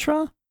 20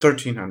 Ultra?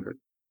 $1,300.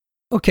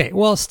 Okay,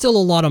 well, still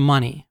a lot of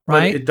money,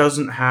 right? But it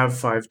doesn't have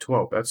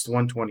 512. That's the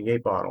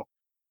 128 bottle.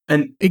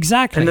 And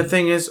exactly. And the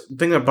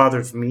thing that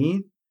bothers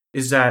me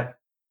is that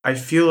I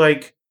feel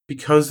like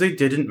because they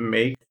didn't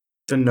make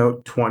the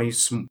Note 20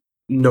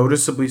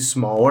 noticeably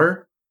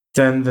smaller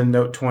than the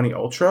Note 20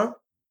 Ultra,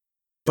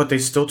 but they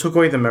still took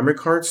away the memory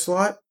card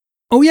slot.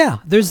 Oh yeah,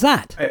 there's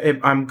that.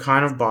 I'm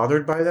kind of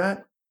bothered by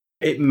that.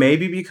 It may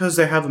be because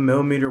they have a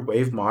millimeter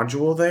wave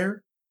module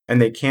there,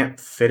 and they can't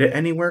fit it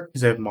anywhere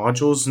because they have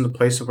modules in the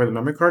place of where the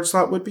memory card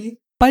slot would be.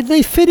 But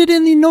they fit it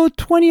in the Note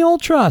 20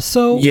 Ultra,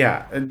 so...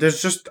 Yeah,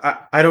 there's just...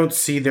 I don't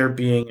see there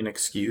being an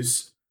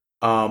excuse.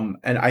 And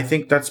I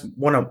think that's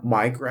one of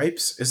my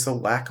gripes, is the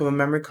lack of a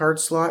memory card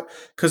slot.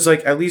 Because,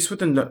 like, at least with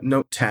the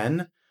Note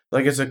 10,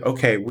 like, it's like,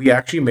 okay, we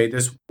actually made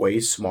this way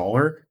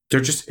smaller.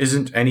 There just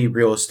isn't any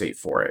real estate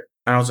for it.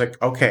 And I was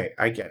like, okay,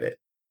 I get it.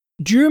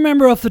 Do you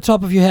remember off the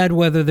top of your head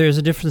whether there's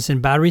a difference in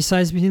battery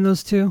size between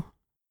those two?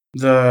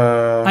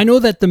 I know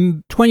that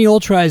the 20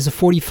 Ultra is a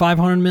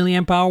 4,500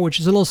 milliamp hour, which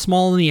is a little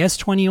smaller than the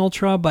S20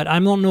 Ultra, but I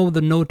don't know the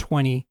Note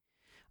 20.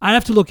 I'd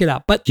have to look it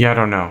up. But yeah, I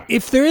don't know.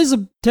 If there is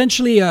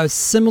potentially a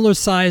similar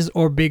size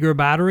or bigger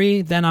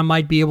battery, then I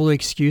might be able to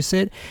excuse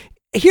it.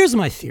 Here's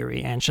my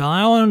theory, Anshel.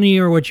 I want to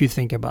hear what you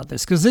think about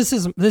this, because this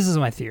is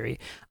my theory.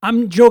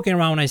 I'm joking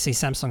around when I say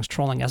Samsung's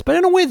trolling us, but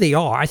in a way they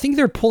are. I think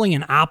they're pulling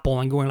an Apple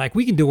and going like,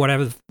 we can do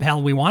whatever the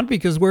hell we want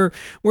because we're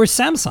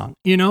Samsung,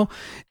 you know?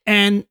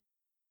 And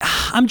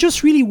I'm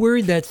just really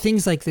worried that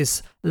things like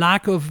this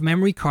lack of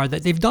memory card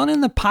that they've done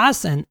in the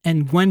past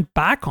and went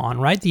back on,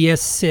 right? The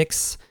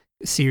S6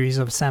 series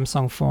of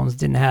Samsung phones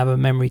didn't have a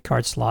memory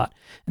card slot,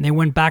 and they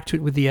went back to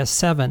it with the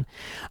S7.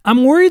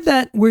 I'm worried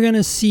that we're going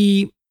to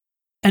see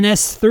an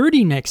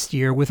S30 next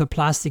year with a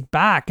plastic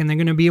back, and they're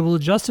going to be able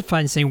to justify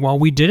and saying, well,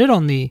 we did it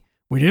on the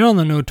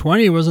Note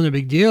 20. It wasn't a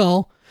big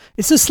deal.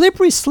 It's a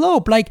slippery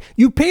slope. Like,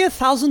 you pay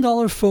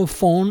 $1,000 for a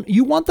phone,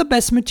 you want the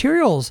best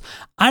materials.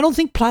 I don't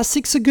think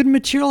plastic's a good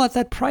material at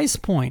that price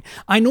point.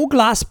 I know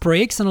glass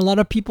breaks, and a lot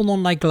of people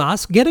don't like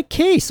glass. Get a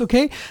case,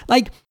 okay?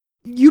 Like,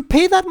 you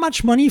pay that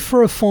much money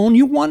for a phone,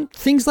 you want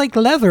things like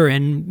leather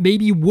and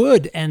maybe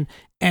wood and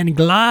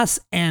glass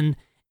and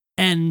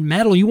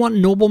metal. You want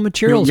noble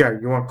materials. Yeah,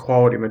 you want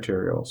quality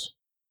materials.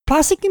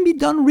 Plastic can be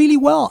done really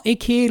well,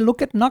 aka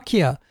look at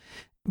Nokia.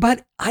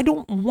 But I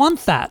don't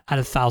want that at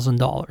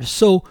 $1,000.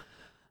 So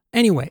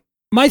anyway,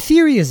 my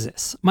theory is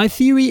this. My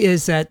theory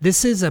is that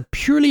this is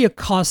purely a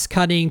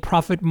cost-cutting,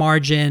 profit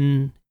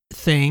margin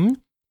thing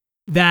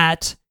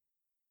that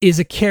is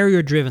a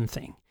carrier-driven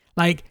thing.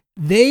 Like,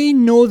 they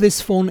know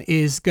this phone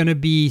is going to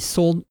be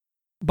sold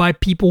by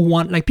people who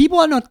want... Like, people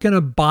are not going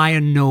to buy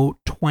a Note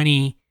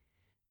 20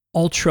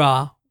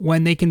 Ultra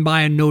when they can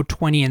buy a Note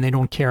 20 and they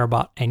don't care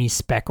about any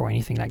spec or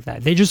anything like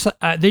that. They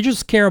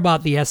just care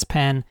about the S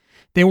Pen.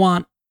 They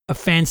want a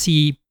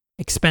fancy,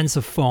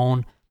 expensive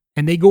phone,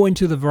 and they go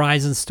into the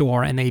Verizon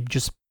store and they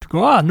just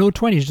go, Note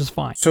 20 is just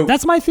fine. So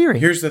that's my theory.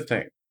 Here's the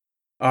thing.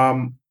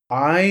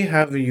 I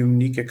have a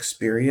unique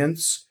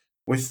experience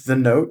with the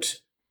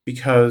Note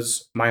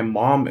because my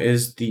mom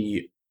is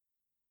the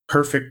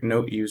perfect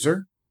Note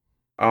user.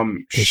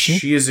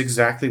 She is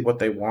exactly what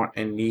they want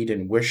and need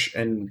and wish,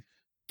 and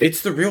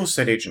it's the real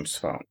estate agent's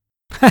phone.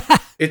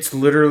 It's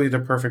literally the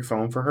perfect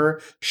phone for her.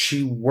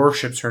 She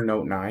worships her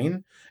Note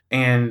 9,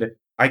 and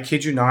I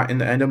kid you not, in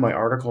the end of my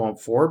article on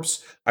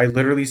Forbes, I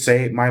literally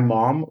say my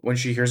mom, when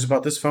she hears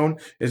about this phone,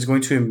 is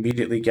going to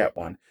immediately get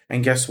one.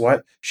 And guess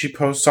what? She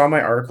saw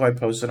my article I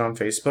posted on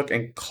Facebook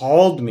and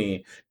called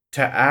me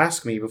to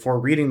ask me before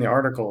reading the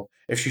article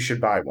if she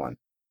should buy one.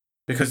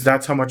 Because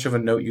that's how much of a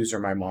Note user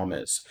my mom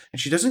is. And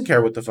she doesn't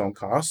care what the phone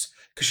costs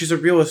because she's a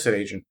real estate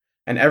agent.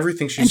 And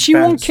everything she spends... she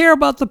won't care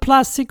about the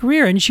plastic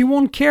rear, and she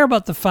won't care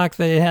about the fact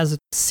that it has a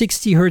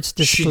 60 hertz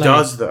display. She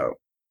does, though.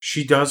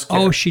 She does care.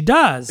 Oh, she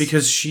does?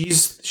 Because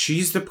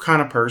she's the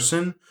kind of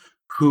person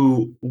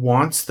who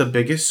wants the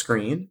biggest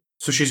screen,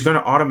 so she's going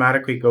to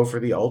automatically go for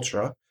the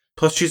Ultra.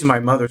 Plus, she's my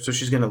mother, so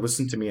she's going to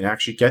listen to me and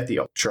actually get the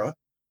Ultra.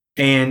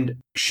 and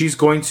she's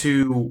going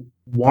to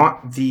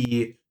want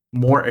the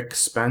more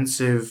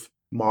expensive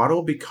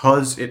model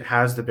because it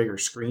has the bigger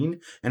screen.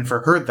 And for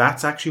her,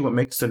 that's actually what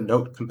makes the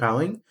Note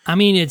compelling. I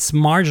mean, it's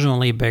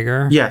marginally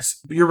bigger. Yes,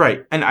 you're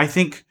right. And I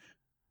think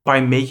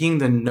by making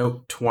the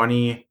Note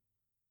 20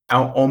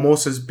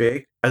 almost as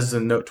big as the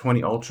Note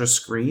 20 Ultra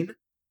screen,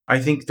 I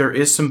think there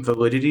is some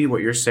validity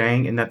what you're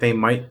saying in that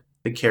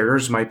the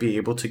carriers might be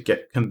able to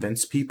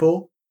convince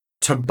people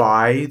to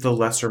buy the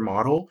lesser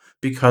model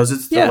because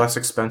it's the less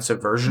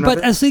expensive version of it.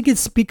 But I think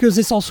it's because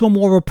it's also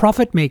more of a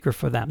profit maker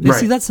for them. Right.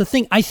 See, that's the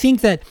thing. I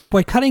think that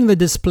by cutting the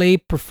display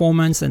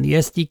performance and the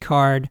SD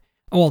card,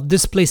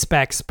 display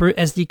specs per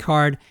SD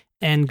card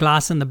and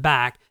glass in the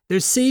back,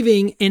 they're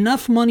saving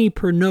enough money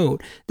per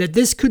Note that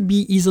this could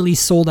be easily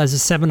sold as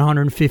a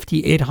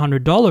 $750,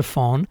 $800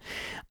 phone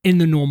in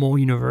the normal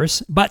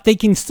universe, but they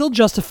can still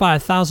justify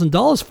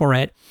 $1,000 for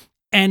it.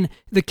 And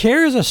the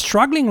carriers are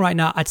struggling right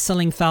now at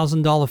selling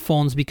 $1,000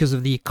 phones because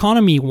of the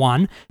economy,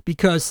 one,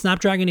 because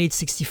Snapdragon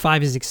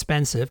 865 is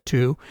expensive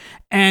too.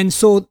 And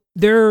so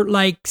they're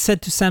like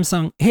said to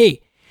Samsung,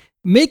 hey,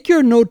 make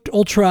your Note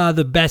Ultra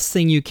the best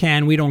thing you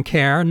can. We don't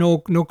care. No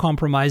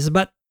compromises.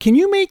 But can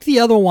you make the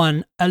other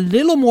one a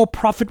little more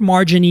profit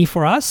margin-y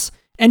for us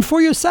and for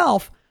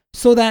yourself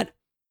so that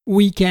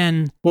we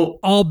can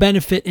all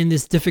benefit in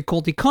this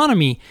difficult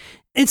economy?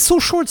 It's so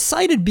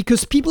short-sighted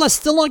because people are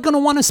still not going to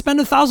want to spend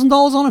 $1,000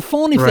 on a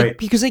phone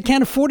because they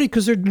can't afford it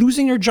because they're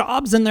losing their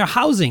jobs and their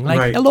housing.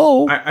 Like,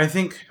 hello. I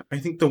think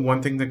the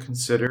one thing to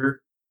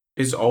consider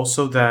is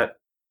also that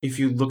if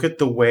you look at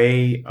the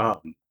way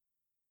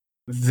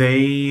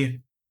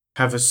they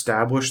have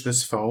established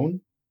this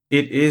phone,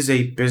 it is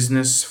a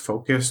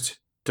business-focused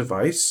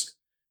device,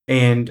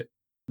 and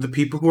the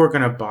people who are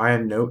going to buy a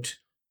Note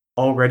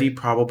already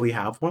probably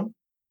have one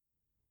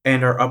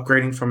and are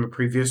upgrading from a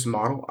previous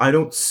model. I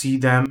don't see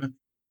them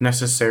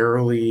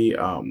necessarily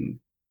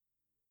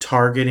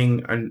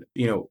targeting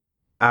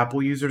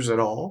Apple users at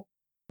all,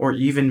 or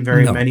even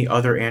many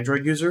other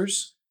Android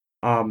users.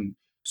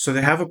 So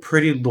they have a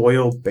pretty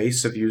loyal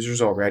base of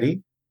users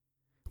already.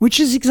 Which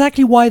is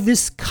exactly why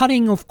this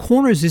cutting of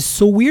corners is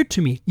so weird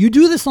to me. You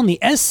do this on the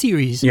S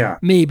series,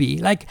 maybe,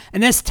 like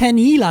an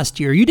S10e last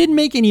year. You didn't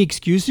make any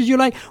excuses. You're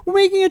like, we're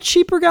making a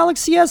cheaper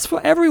Galaxy S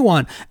for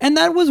everyone. And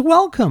that was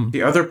welcome.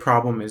 The other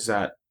problem is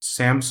that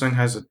Samsung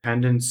has a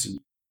tendency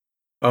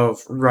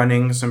of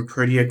running some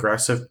pretty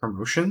aggressive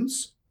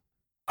promotions.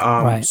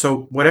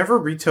 So whatever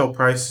retail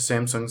price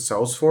Samsung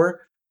sells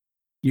for,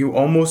 you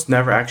almost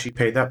never actually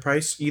pay that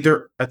price,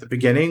 either at the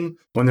beginning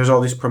when there's all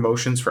these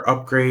promotions for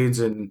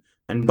upgrades and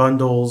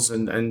bundles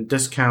and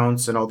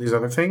discounts and all these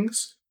other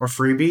things, or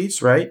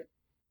freebies, right?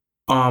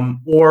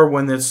 Or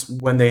when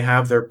they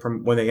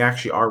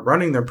actually are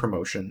running their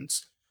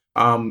promotions,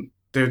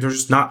 they're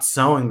just not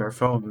selling their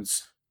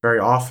phones very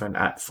often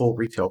at full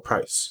retail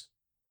price.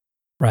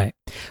 Right.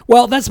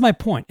 Well, that's my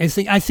point. I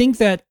think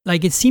that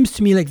it seems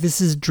to me like this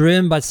is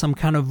driven by some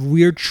kind of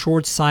weird,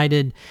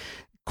 short-sighted,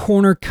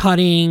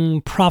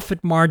 corner-cutting,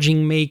 profit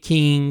margin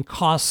making,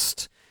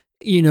 cost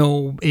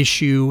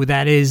issue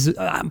that is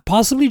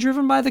possibly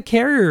driven by the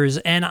carriers.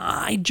 And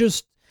I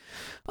just,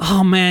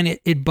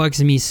 it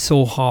bugs me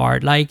so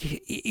hard.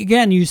 Like,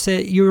 again, you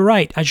said you're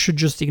right. I should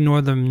just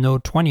ignore the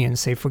Note 20 and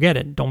say, forget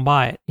it. Don't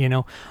buy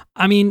it.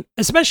 I mean,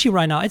 especially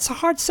right now, it's a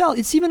hard sell.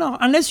 It's even,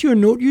 unless you're a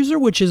Note user,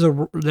 which is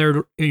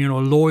their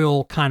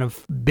loyal kind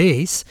of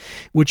base,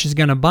 which is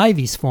going to buy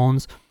these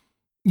phones.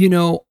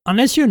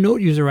 Unless you're a Note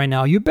user right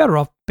now, you're better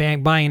off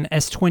buying an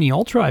S20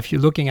 Ultra if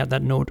you're looking at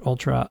that Note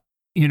Ultra,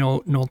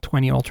 Note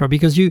 20 Ultra,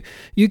 because you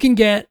can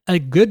get a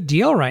good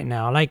deal right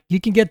now. Like,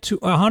 you can get to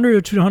 $100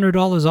 or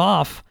 $200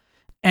 off,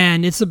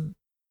 and is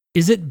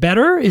it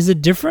better? Is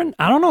it different?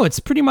 I don't know. It's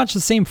pretty much the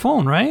same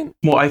phone, right?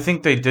 Well, I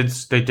think they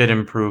did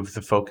improve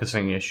the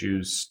focusing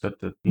issues that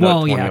the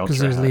Note 20 Ultra because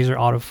there's laser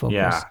autofocus.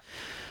 Yeah,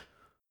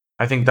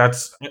 I think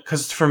that's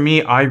because for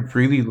me, I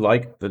really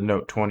liked the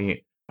Note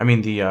 20. I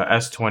mean, the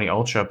S20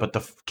 Ultra, but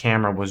the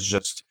camera was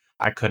just,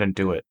 I couldn't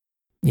do it.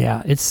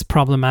 Yeah, it's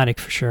problematic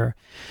for sure.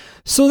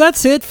 So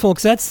that's it,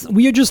 folks.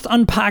 We are just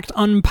unpacked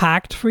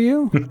for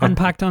you.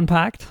 unpacked.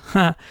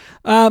 But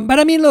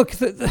I mean, look,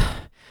 the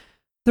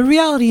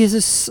reality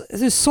is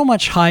there's so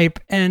much hype,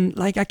 and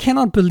I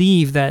cannot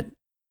believe that,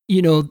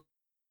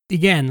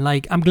 again,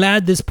 I'm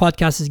glad this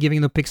podcast is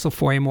giving the Pixel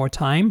 4a more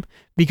time,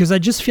 because I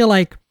just feel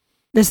like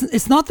there's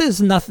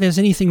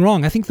anything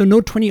wrong. I think the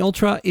Note 20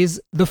 Ultra is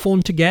the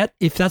phone to get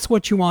if that's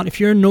what you want. If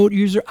you're a Note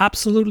user,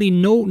 absolutely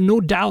no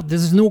doubt.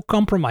 There's no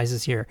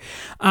compromises here.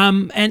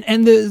 And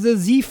the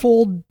Z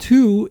Fold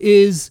 2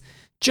 is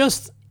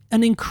just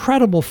an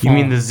incredible phone. You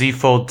mean the Z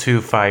Fold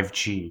 2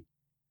 5G?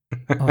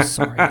 Oh,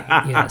 sorry.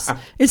 Yes,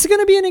 it's going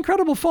to be an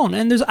incredible phone,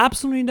 and there's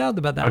absolutely no doubt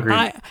about that.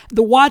 Agreed.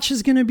 The watch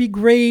is going to be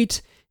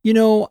great.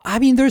 I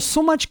mean, there's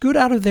so much good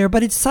out of there,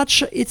 but it's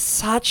such.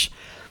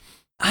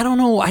 I don't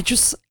know.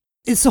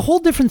 It's a whole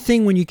different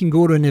thing when you can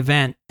go to an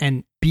event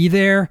and be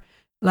there.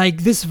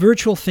 Like, this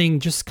virtual thing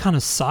just kind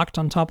of sucked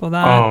on top of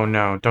that. Oh,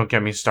 no. Don't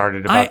get me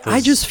started about this. I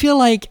just feel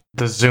like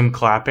the Zoom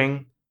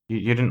clapping.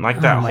 You didn't like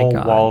Oh that my whole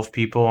God. wall of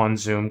people on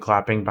Zoom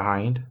clapping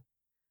behind?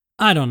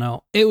 I don't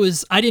know.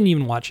 I didn't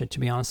even watch it, to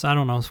be honest. I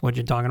don't know what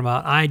you're talking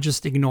about. I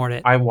just ignored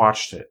it. I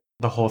watched it,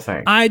 the whole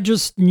thing. I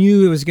just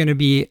knew it was going to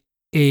be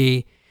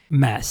a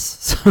mess.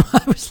 So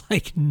I was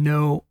like,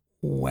 no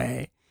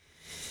way.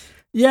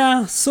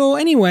 Yeah. So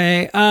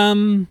anyway,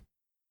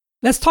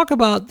 let's talk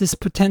about this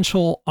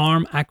potential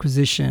ARM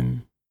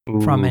acquisition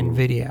from Ooh.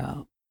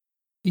 NVIDIA.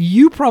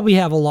 You probably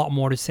have a lot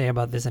more to say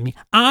about this. I mean,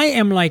 I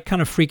am like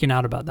kind of freaking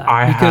out about that.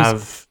 I because,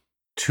 have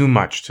too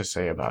much to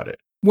say about it.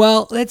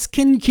 Well,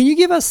 can you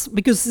give us,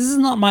 because this is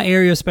not my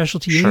area of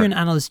specialty. Sure. You're an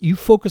analyst. You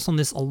focus on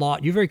this a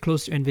lot. You're very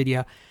close to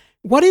NVIDIA.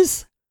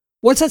 What's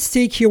at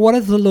stake here? What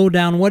is the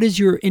lowdown? What is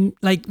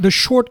the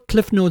short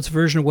Cliff Notes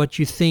version of what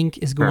you think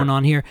is going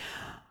on here?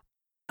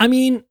 I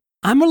mean,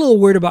 I'm a little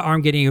worried about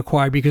ARM getting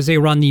acquired because they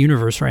run the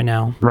universe right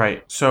now.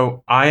 Right.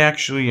 So I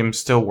actually am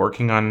still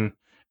working on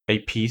a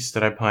piece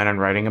that I plan on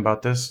writing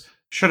about this.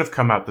 Should have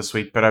come out this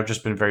week, but I've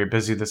just been very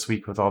busy this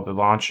week with all the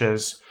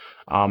launches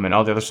and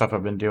all the other stuff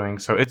I've been doing.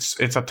 So it's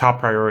a top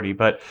priority.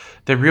 But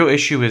the real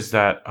issue is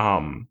that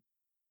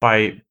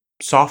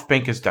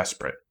SoftBank is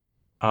desperate.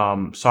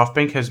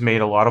 SoftBank has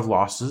made a lot of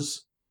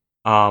losses,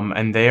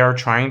 and they are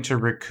trying to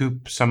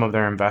recoup some of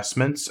their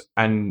investments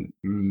and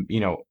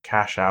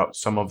cash out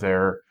some of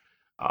their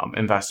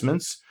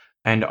investments.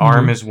 And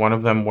ARM is one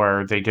of them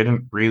where they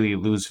didn't really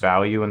lose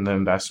value in the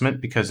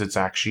investment because it's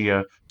actually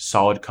a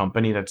solid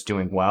company that's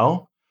doing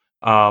well.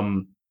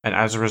 And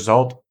as a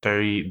result,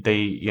 they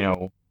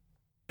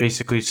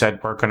basically said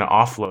we're going to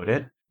offload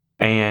it.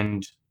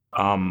 And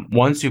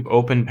once you've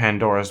opened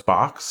Pandora's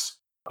box,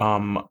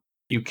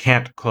 you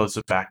can't close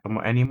it back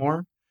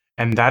anymore.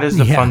 And that is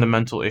the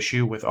fundamental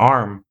issue with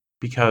ARM,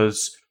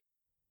 because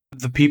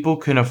the people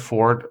who can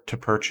afford to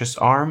purchase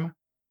ARM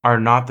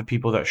are not the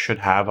people that should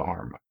have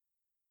ARM.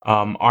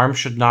 ARM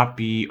should not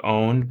be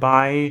owned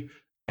by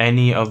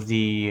any of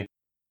the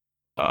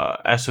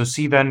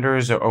SoC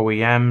vendors or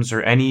OEMs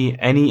or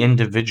any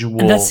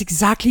individual. And that's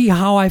exactly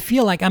how I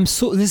feel. Like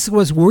this is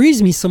what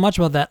worries me so much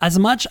about that. As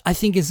much I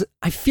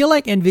feel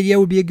like NVIDIA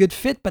would be a good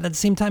fit, but at the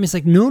same time, it's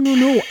like, no.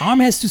 ARM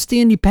has to stay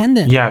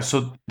independent. Yeah.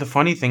 So the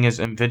funny thing is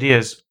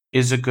NVIDIA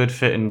is a good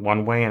fit in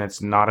one way and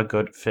it's not a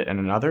good fit in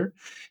another.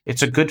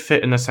 It's a good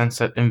fit in the sense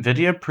that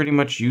NVIDIA pretty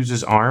much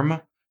uses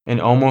ARM in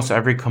almost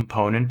every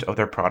component of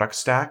their product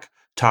stack,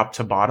 top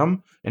to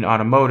bottom, in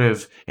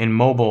automotive, in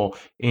mobile,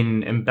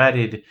 in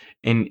embedded,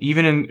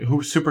 even in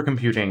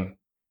supercomputing.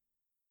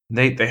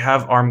 They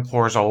have ARM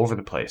cores all over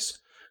the place.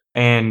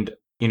 And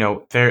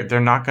they're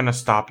not going to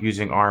stop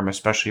using ARM,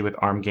 especially with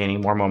ARM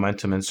gaining more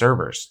momentum in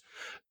servers.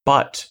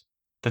 But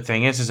the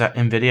thing is that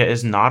NVIDIA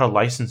is not a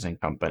licensing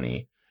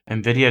company.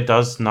 NVIDIA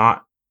does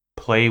not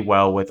play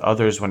well with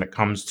others when it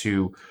comes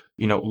to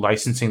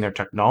licensing their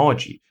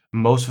technology.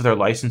 Most of their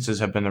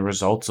licenses have been the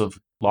results of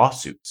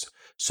lawsuits.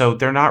 So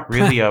they're not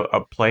really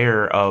a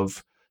player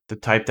of the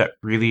type that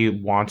really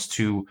wants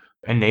to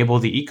enable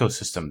the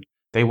ecosystem.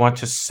 They want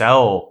to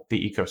sell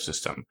the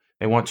ecosystem.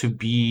 They want to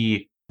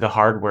be the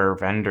hardware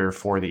vendor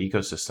for the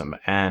ecosystem.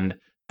 And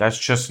that's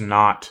just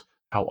not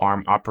how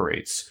ARM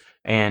operates.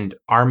 And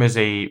ARM is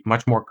a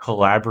much more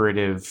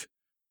collaborative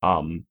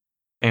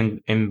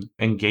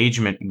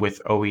engagement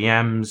with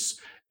OEMs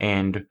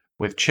and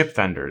with chip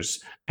vendors,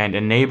 and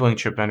enabling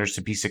chip vendors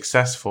to be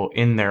successful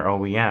in their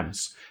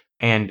OEMs.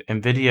 And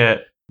NVIDIA,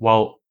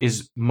 while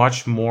is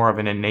much more of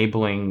an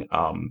enabling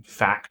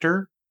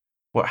factor,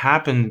 what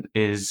happened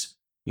is,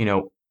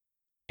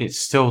 it's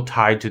still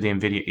tied to the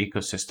NVIDIA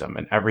ecosystem,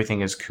 and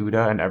everything is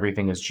CUDA and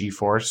everything is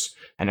GeForce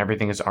and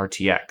everything is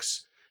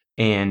RTX.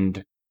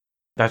 And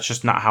that's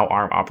just not how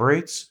ARM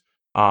operates.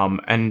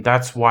 And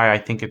that's why I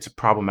think it's a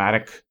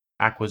problematic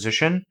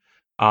acquisition,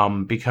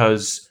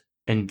 because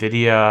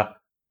NVIDIA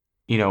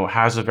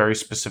has a very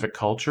specific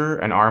culture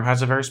and ARM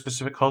has a very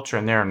specific culture,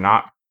 and they're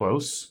not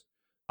close.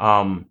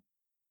 And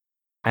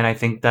I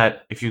think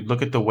that if you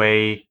look at the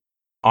way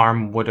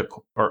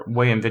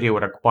NVIDIA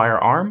would acquire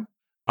ARM,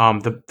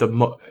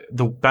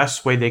 the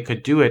best way they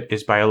could do it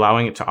is by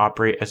allowing it to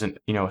operate as a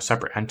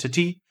separate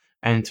entity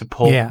and to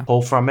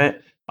pull from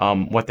it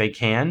what they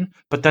can.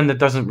 But then that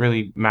doesn't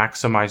really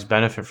maximize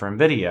benefit for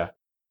NVIDIA.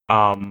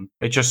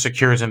 It just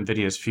secures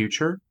NVIDIA's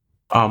future.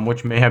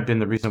 Which may have been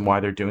the reason why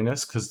they're doing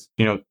this, because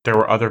there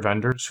were other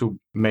vendors who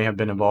may have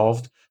been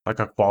involved, like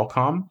a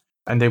Qualcomm,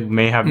 and they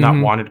may have not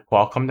wanted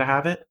Qualcomm to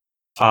have it.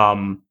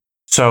 And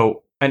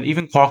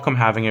even Qualcomm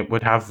having it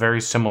would have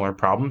very similar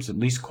problems. At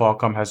least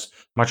Qualcomm has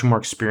much more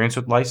experience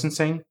with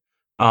licensing,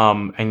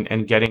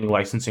 and getting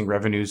licensing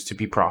revenues to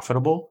be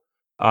profitable.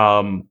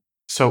 There's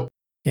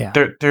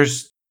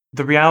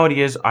the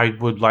reality is I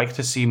would like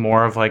to see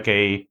more of like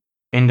a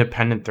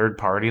independent third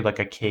party, like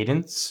a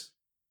Cadence,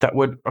 that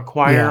would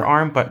acquire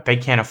ARM, but they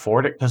can't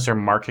afford it because their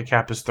market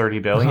cap is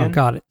 $30 billion. Oh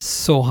God, it's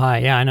so high.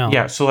 Yeah, I know.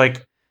 Yeah, so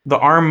like the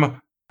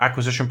ARM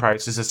acquisition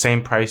price is the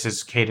same price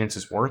as Cadence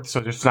is worth, so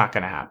it's not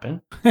going to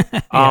happen.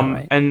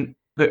 Right. And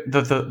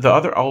the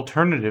other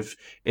alternative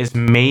is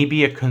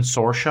maybe a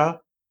consortium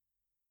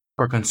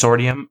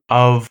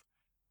of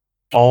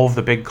all of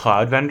the big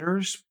cloud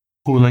vendors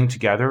pooling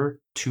together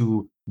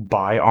to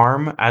buy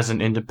ARM as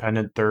an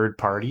independent third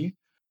party.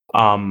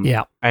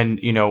 Yeah. And,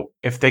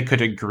 if they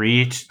could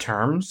agree to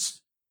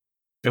terms,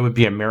 it would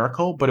be a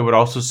miracle, but it would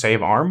also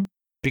save ARM.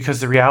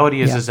 Because the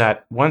reality is, Yeah. is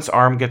that once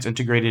ARM gets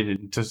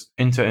integrated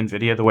into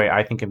NVIDIA the way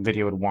I think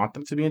NVIDIA would want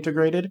them to be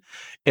integrated,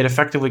 it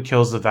effectively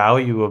kills the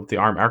value of the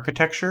ARM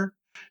architecture.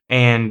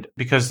 And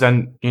because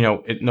then,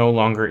 it no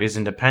longer is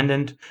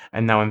independent,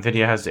 and now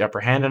NVIDIA has the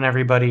upper hand on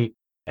everybody,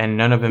 and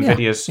none of Yeah.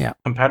 NVIDIA's Yeah.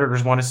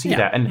 competitors want to see Yeah.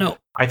 that. And No,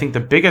 I think the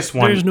biggest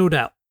one, there's no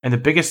doubt. and the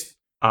biggest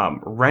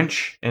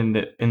wrench in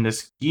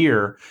this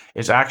gear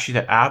is actually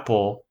that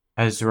Apple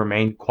has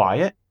remained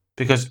quiet,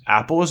 because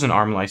Apple is an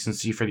ARM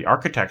licensee for the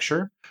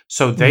architecture.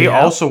 So they Yeah.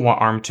 also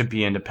want ARM to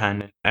be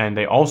independent, and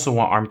they also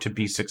want ARM to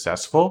be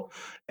successful.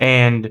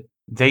 And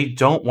they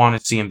don't want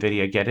to see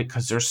NVIDIA get it,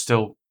 because there's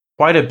still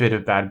quite a bit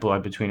of bad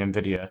blood between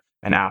NVIDIA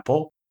and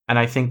Apple. And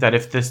I think that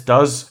if this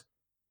does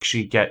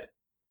actually get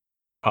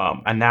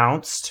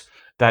announced,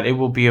 that it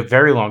will be a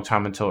very long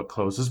time until it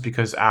closes,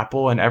 because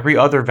Apple and every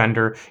other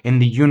vendor in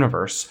the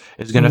universe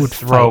is going to Would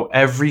throw fight.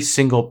 every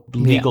single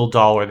legal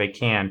dollar they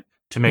can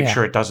to make Yeah.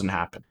 sure it doesn't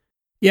happen.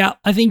 Yeah,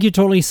 I think you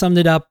totally summed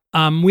it up.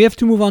 We have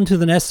to move on to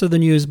the rest of the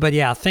news, but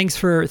yeah, thanks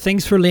for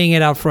laying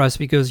it out for us,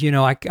 because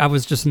I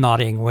was just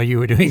nodding while you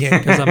were doing it,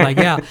 because I'm like,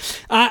 yeah,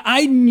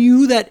 I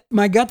knew that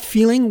my gut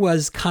feeling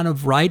was kind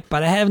of right,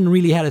 but I haven't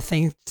really had a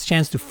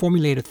chance to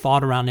formulate a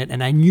thought around it,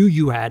 and I knew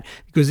you had,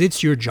 because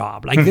it's your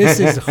job. Like,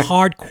 this is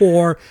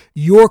hardcore,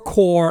 your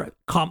core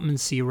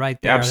competency right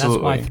there. Absolutely.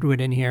 That's why I threw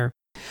it in here.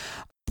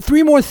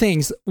 3 more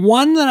things.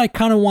 One that I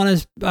kind of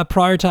want to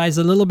prioritize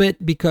a little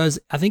bit, because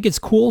I think it's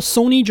cool.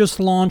 Sony just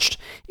launched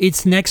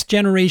its next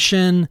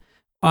generation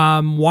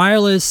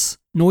wireless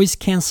noise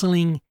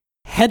canceling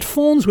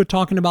headphones. We're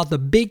talking about the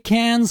big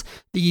cans,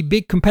 the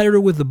big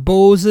competitor with the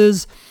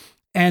Boses,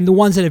 and the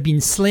ones that have been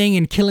slaying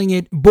and killing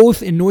it,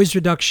 both in noise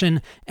reduction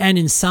and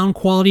in sound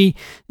quality.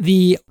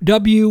 The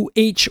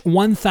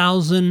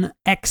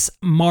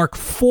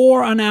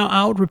WH-1000XM4 are now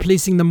out,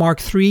 replacing the Mark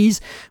IIIs.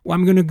 Well,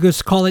 I'm going to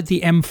just call it the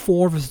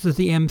M4 versus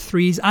the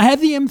M3s. I have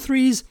the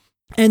M3s,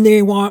 and they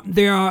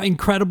are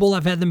incredible.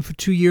 I've had them for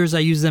 2 years. I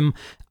use them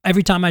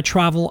every time I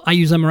travel. I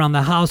use them around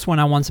the house when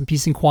I want some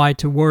peace and quiet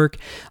to work.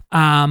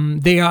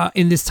 They are,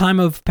 in this time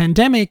of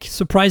pandemic,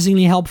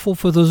 surprisingly helpful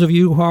for those of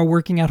you who are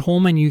working at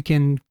home and you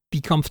can be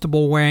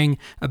comfortable wearing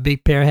a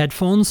big pair of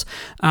headphones.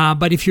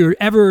 But if you're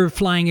ever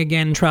flying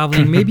again,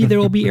 traveling, maybe there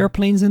will be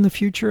airplanes in the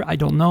future. I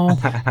don't know.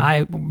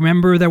 I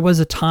remember there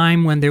was a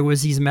time when there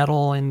was these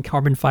metal and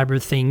carbon fiber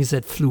things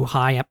that flew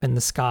high up in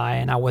the sky,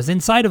 and I was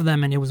inside of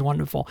them, and it was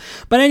wonderful.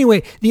 But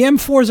anyway, the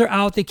M4s are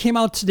out. They came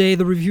out today.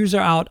 The reviews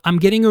are out. I'm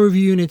getting a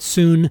review unit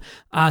soon.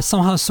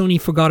 Somehow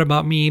Sony forgot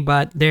about me,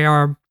 but they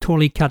are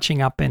totally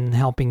catching up and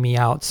helping me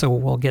out, so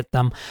we'll get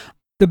them.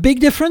 The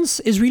big difference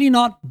is really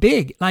not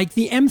big. Like,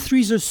 the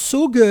M3s are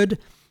so good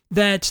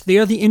that they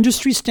are the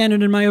industry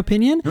standard, in my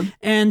opinion. Mm-hmm.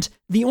 And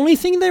the only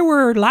thing they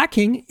were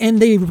lacking,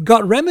 and they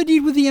got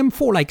remedied with the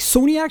M4, like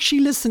Sony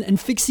actually listened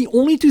and fixed the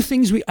only 2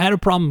 things we had a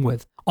problem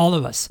with, all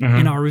of us,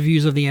 in our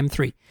reviews of the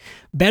M3.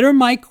 Better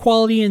mic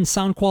quality and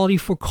sound quality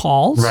for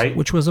calls,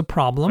 which was a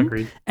problem.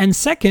 Agreed. And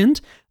second,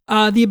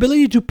 the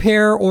ability to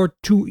pair or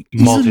to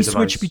easily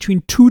switch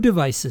between 2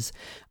 devices.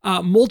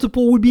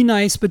 Multiple would be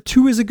nice, but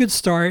 2 is a good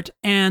start,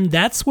 and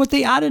that's what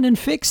they added and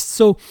fixed.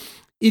 So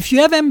if you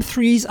have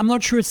M3s, I'm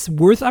not sure it's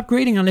worth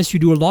upgrading unless you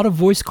do a lot of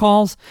voice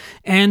calls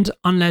and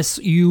unless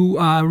you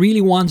really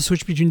want to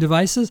switch between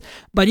devices.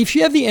 But if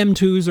you have the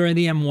M2s or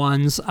the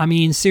M1s, I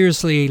mean,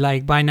 seriously,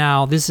 like, by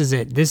now, this is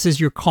it. This is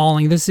your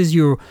calling. This is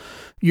your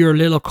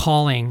little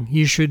calling.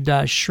 You should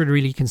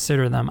really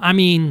consider them. I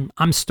mean,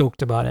 I'm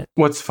stoked about it.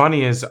 What's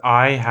funny is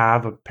I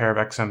have a pair of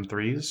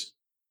XM3s.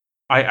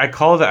 I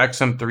call the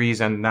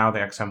XM3s and now the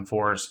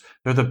XM4s.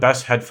 They're the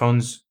best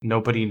headphones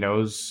nobody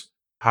knows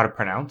how to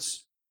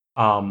pronounce.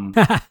 So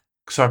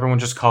everyone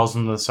just calls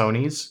them the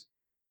Sonys,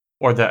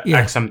 or the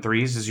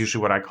XM3s is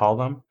usually what I call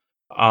them.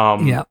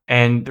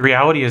 And the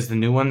reality is the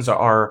new ones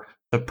are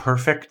the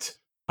perfect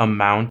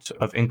amount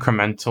of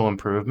incremental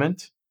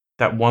improvement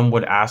that one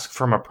would ask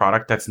from a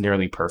product that's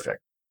nearly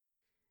perfect.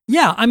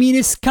 Yeah, I mean,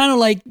 it's kind of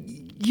like,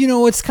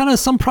 it's kind of,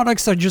 some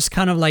products are just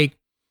kind of like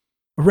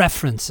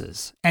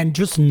references and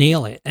just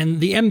nail it.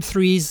 And the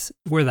M3s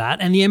were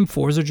that, and the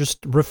M4s are just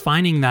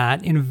refining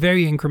that in a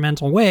very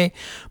incremental way.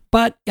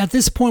 But at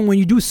this point, when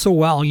you do so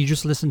well, you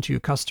just listen to your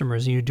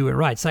customers and you do it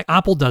right. It's like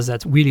Apple does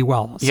that really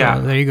well.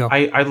 So there you go.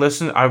 I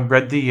listened. I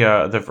read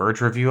the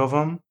Verge review of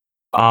them.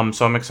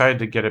 So I'm excited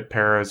to get a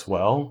pair as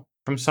well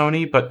from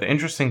Sony. But the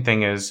interesting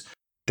thing is,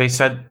 they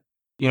said,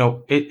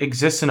 it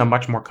exists in a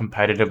much more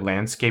competitive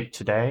landscape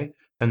today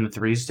than the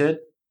 3s did.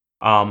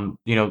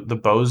 The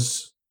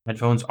Bose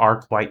headphones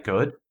are quite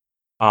good,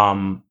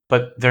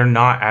 but they're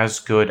not as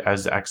good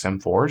as the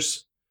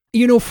XM4s.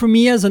 For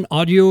me as an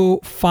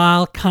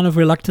audiophile, kind of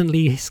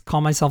reluctantly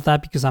call myself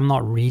that because I'm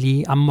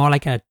more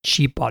like a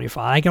cheap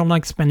audiophile. I don't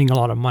like spending a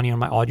lot of money on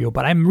my audio,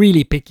 but I'm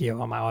really picky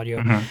on my audio.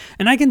 Mm-hmm.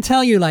 And I can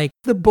tell you, like,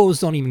 the Bose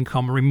don't even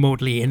come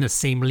remotely in the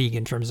same league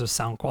in terms of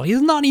sound quality.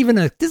 It's not even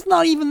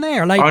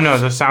there. Like, oh no,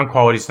 the sound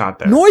quality's not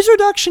there. Noise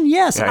reduction,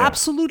 yes, Yeah.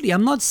 absolutely.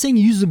 I'm not saying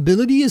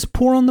usability is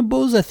poor on the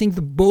Bose. I think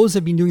the Bose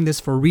have been doing this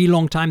for a really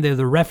long time. They're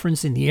the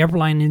reference in the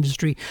airline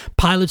industry.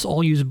 Pilots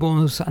all use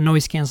Bose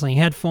noise canceling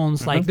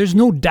headphones. Like, there's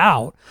no doubt.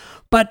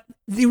 But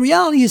the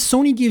reality is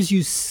Sony gives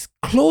you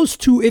close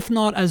to, if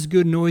not as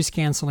good, noise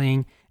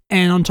canceling.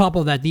 And on top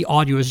of that, the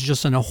audio is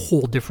just on a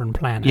whole different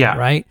planet,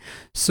 right?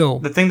 So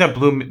the thing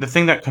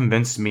that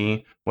convinced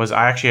me was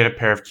I actually had a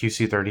pair of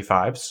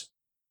QC35s,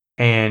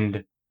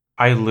 and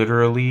I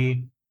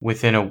literally,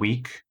 within a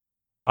week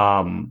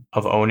of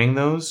owning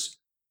those,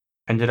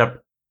 ended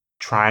up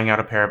trying out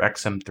a pair of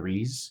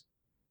XM3s,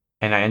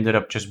 and I ended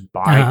up just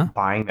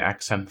buying the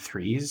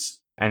XM3s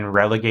and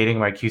relegating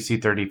my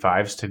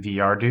QC35s to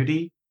VR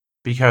duty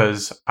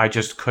because I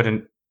just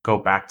couldn't go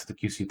back to the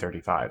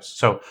QC35s.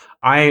 So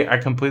I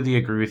completely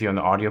agree with you on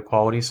the audio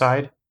quality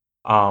side.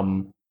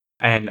 And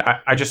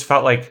I just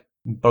felt like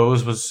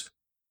Bose was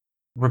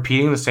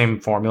repeating the same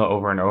formula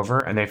over and over,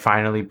 and they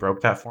finally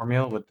broke that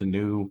formula with the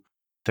new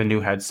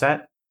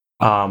headset.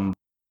 And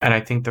I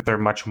think that they're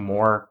much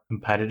more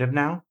competitive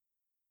now.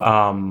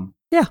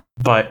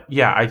 But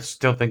yeah, I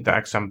still think the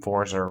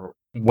XM4s are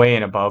way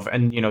and above,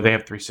 and they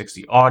have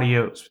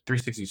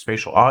 360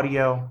 spatial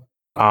audio,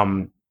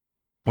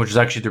 which is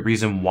actually the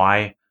reason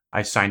why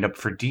I signed up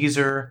for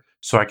Deezer,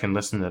 so I can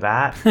listen to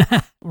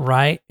that.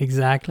 Right,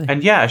 exactly.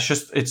 And yeah,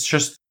 it's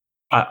just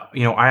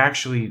I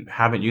actually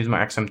haven't used my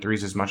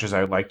XM3s as much as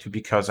I would like to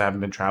because I haven't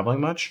been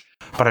traveling much.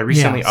 But I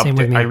recently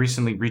I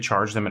recently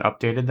recharged them and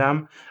updated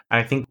them. And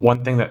I think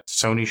one thing that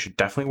Sony should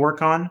definitely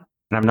work on,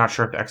 and I'm not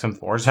sure if the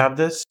XM4s have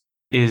this,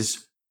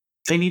 is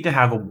they need to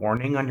have a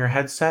warning on your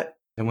headset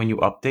that when you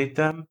update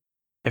them,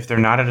 if they're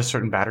not at a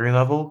certain battery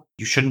level,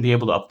 you shouldn't be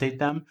able to update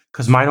them.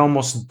 Because mine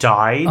almost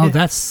died. Oh,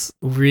 that's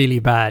really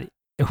bad.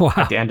 Wow.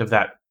 At the end of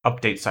that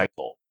update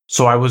cycle.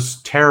 So I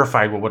was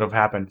terrified what would have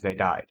happened if they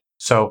died.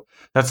 So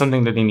that's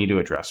something that they need to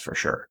address for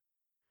sure.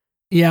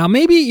 Yeah,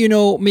 maybe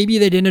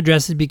they didn't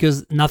address it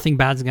because nothing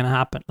bad's gonna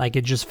happen. Like,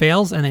 it just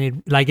fails, and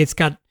then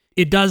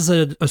it does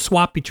a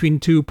swap between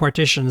two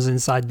partitions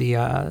inside the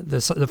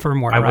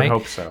firmware, right? I would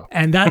hope so.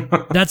 And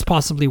that's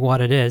possibly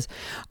what it is.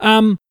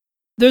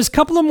 There's a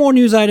couple of more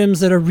news items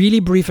that are really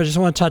brief. I just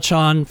want to touch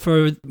on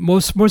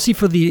mostly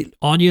for the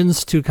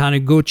audience to kind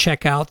of go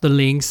check out the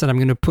links that I'm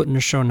going to put in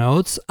the show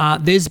notes.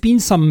 There's been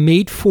some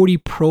Mate 40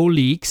 Pro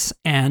leaks,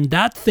 and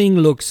that thing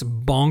looks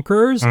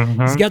bonkers.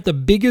 Mm-hmm. It's got the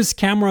biggest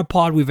camera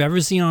pod we've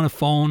ever seen on a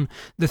phone.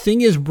 The thing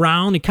is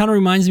brown. It kind of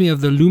reminds me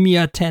of the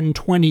Lumia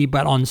 1020,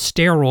 but on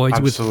steroids.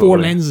 Absolutely. With 4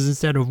 lenses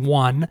instead of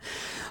 1.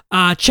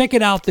 Check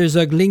it out. There's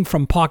a link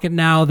from Pocket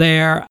Now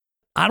there.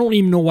 I don't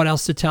even know what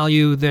else to tell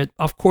you. That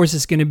of course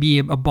it's going to be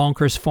a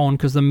bonkers phone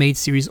because the Mate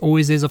series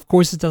always is. Of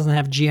course it doesn't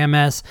have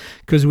GMS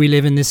because we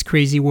live in this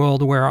crazy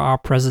world where our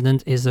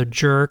president is a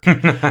jerk.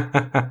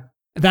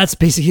 That's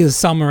basically the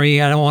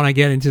summary. I don't want to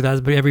get into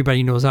that, but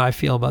everybody knows how I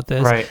feel about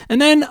this. Right.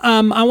 And then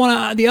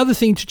the other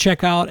thing to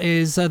check out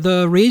is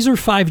the Razer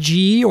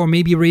 5G, or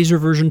maybe Razer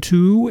version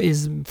 2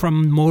 is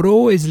from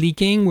Moto is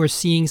leaking. We're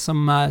seeing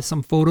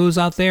some photos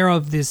out there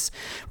of this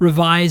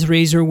revised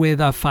Razer with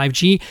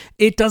 5G.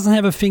 It doesn't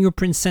have a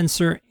fingerprint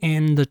sensor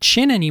in the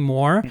chin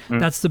anymore. Mm-hmm.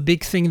 That's the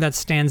big thing that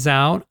stands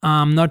out.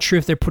 I'm not sure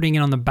if they're putting it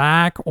on the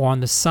back or on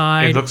the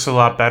side. It looks a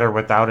lot better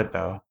without it,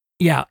 though.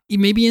 Yeah,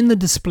 maybe in the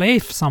display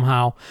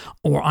somehow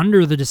or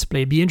under the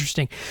display. It'd be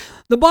interesting.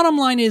 The bottom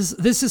line is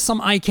this is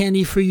some eye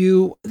candy for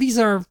you. These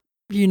are,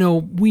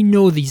 we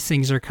know these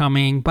things are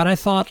coming, but I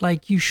thought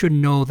like you should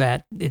know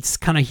that it's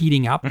kind of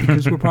heating up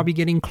because we're probably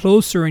getting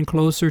closer and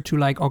closer to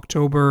like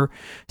October,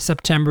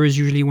 September is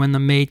usually when the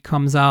Mate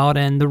comes out.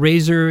 And the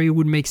Razer, it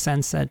would make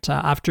sense that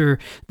after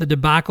the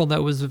debacle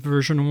that was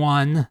version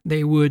 1,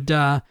 they would,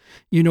 kind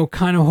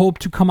of hope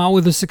to come out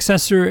with a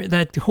successor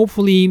that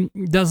hopefully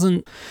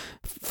doesn't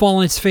fall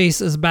on its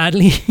face as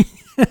badly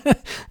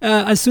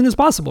as soon as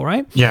possible,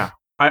 right? Yeah.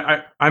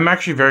 I'm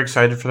actually very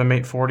excited for the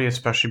Mate 40,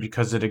 especially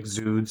because it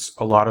exudes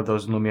a lot of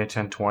those Lumia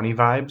 1020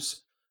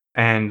 vibes.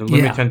 And the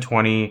Lumia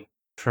 1020,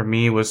 for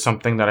me, was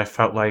something that I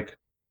felt like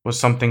was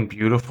something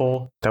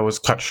beautiful that was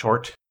cut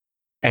short.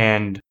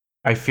 And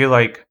I feel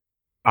like,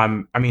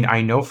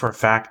 I know for a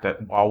fact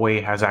that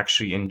Huawei has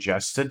actually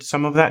ingested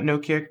some of that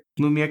Nokia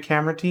Lumia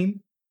camera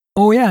team.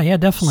 Oh, yeah,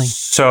 definitely.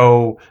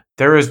 So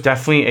there is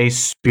definitely a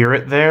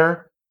spirit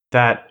there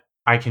that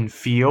I can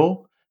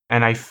feel.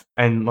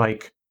 And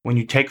like, when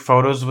you take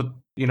photos with,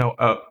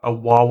 a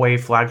Huawei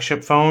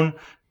flagship phone,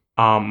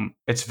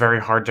 it's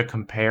very hard to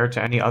compare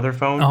to any other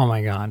phone. Oh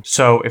my God.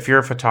 So if you're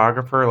a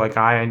photographer like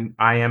I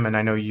am, and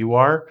I know you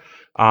are,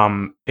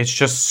 it's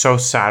just so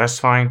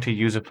satisfying to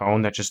use a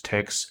phone that just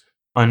takes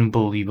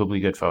unbelievably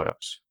good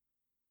photos.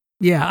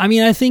 Yeah, I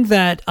mean, I think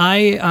that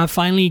I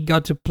finally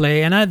got to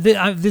play, and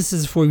this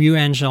is for you,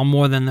 Anshel,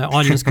 more than the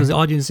audience, because the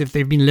audience, if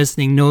they've been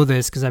listening, know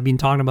this, because I've been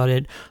talking about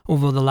it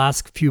over the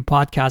last few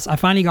podcasts. I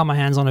finally got my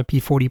hands on a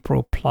P40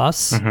 Pro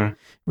Plus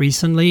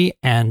recently,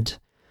 and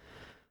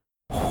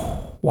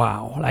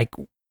wow, like,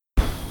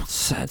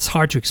 it's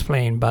hard to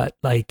explain, but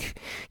like,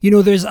 you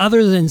know, there's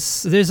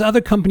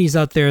other companies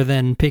out there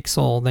than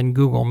Pixel, than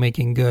Google,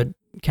 making good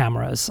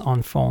cameras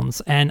on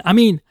phones. And I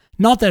mean,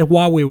 not that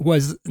Huawei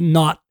was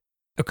not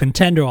a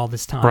contender all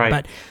this time,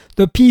 but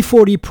the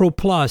P40 Pro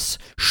Plus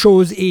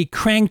shows a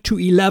crank to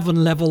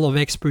 11 level of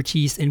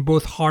expertise in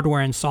both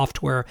hardware and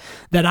software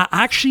that I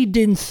actually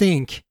didn't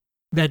think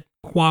that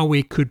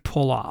Huawei could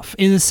pull off,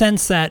 in the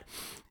sense that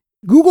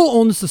Google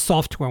owns the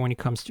software when it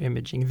comes to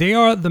imaging. They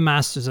are the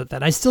masters at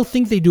that. I still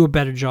think they do a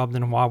better job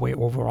than Huawei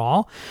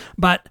overall,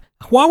 but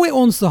Huawei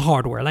owns the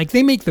hardware. Like,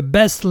 they make the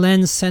best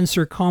lens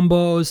sensor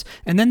combos,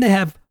 and then they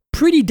have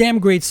pretty damn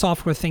great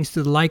software thanks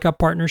to the Leica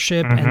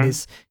partnership and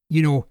this,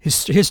 you know,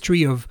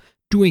 history of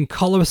doing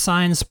color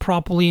science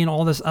properly and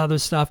all this other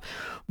stuff.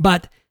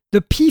 But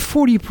the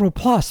P40 Pro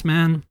Plus,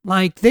 man,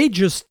 like, they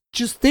just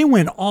they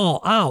went all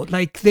out.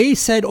 Like, they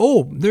said,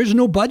 oh, there's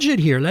no budget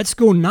here, let's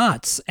go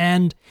nuts.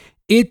 And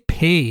it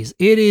pays.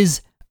 It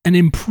is an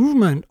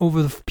improvement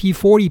over the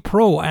P40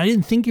 Pro. I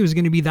didn't think it was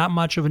going to be that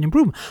much of an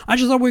improvement. I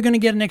just thought we were going to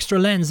get an extra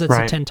lens that's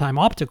a 10-time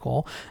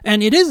optical.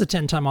 And it is a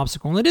 10-time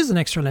optical, and it is an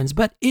extra lens,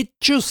 but it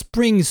just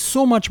brings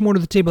so much more to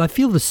the table. I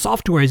feel the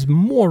software is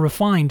more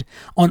refined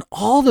on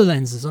all the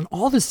lenses, on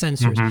all the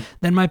sensors,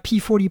 than my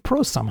P40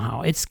 Pro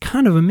somehow. It's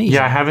kind of amazing.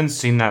 Yeah, I haven't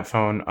seen that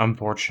phone,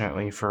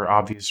 unfortunately, for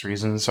obvious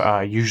reasons.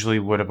 Usually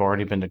would have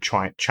already been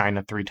to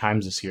China 3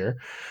 times this year.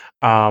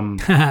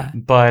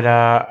 But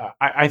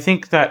I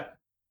think that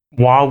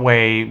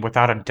Huawei,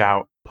 without a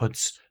doubt,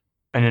 puts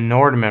an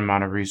inordinate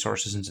amount of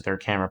resources into their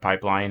camera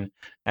pipeline,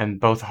 and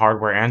both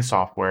hardware and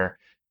software.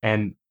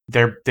 And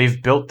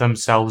they've built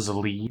themselves a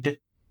lead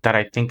that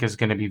I think is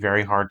going to be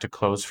very hard to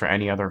close for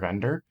any other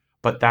vendor.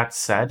 But that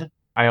said,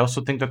 I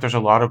also think that there's a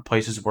lot of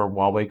places where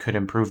Huawei could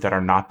improve that are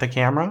not the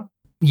camera.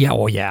 Yeah,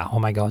 well, yeah. Oh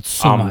my God,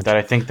 so much. That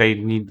I think they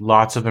need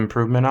lots of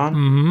improvement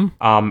on.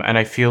 And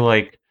I feel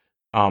like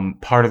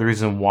part of the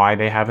reason why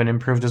they haven't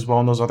improved as well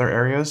in those other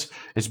areas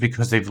is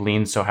because they've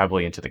leaned so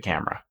heavily into the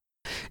camera.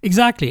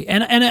 Exactly.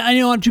 And I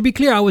know, to be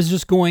clear, I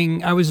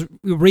was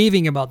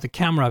raving about the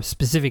camera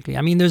specifically.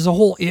 I mean, there's a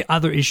whole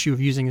other issue of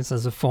using this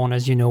as a phone,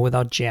 as you know,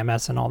 without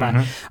GMS and all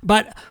that.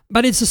 But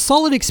it's a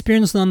solid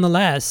experience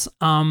nonetheless.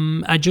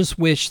 I just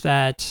wish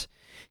that,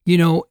 you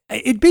know,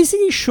 it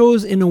basically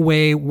shows in a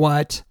way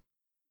what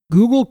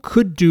Google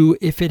could do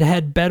if it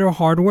had better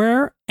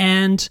hardware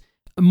and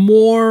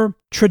more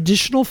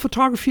traditional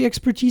photography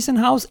expertise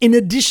in-house, in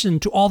addition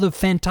to all the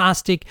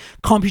fantastic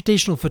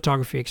computational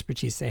photography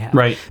expertise they have.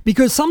 Right.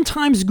 Because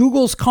sometimes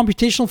Google's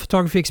computational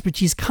photography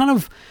expertise kind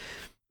of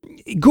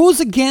goes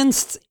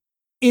against,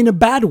 in a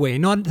bad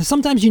way.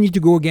 Sometimes you need to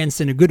go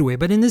against in a good way,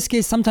 but in this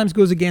case, sometimes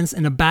goes against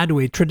in a bad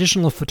way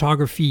traditional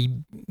photography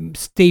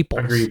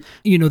staples. Agreed.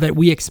 You know, that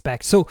we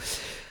expect. So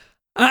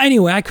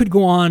anyway, I could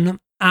go on.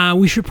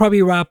 We should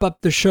probably wrap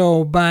up the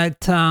show,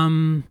 but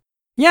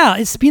yeah,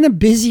 it's been a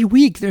busy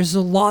week. There's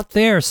a lot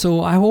there.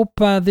 So I hope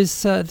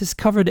this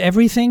covered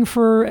everything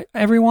for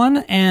everyone.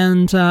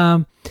 And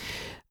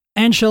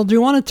Anshel, do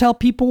you want to tell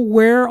people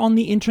where on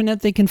the internet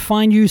they can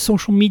find you,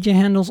 social media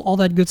handles, all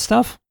that good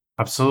stuff?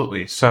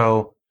 Absolutely.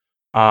 So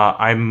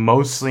I'm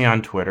mostly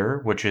on Twitter,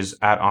 which is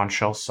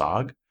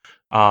 @AnshelSog.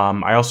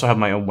 I also have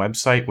my own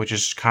website, which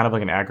is kind of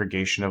like an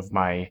aggregation of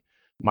my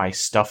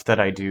stuff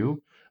that I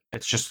do.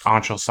 It's just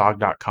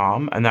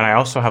anshelsog.com. And then I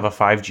also have a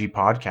 5G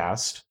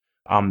podcast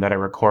that I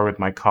record with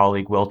my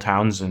colleague Will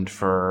Townsend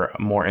for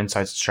More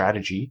Insights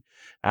Strategy.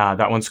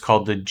 That one's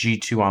called the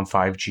G2 on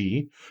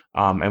 5G.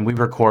 And we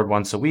record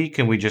once a week,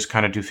 and we just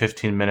kind of do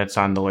 15 minutes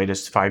on the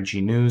latest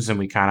 5G news, and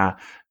we kind of,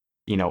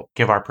 you know,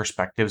 give our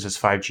perspectives as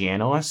 5G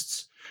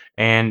analysts.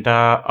 And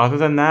other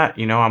than that,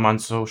 you know, I'm on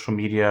social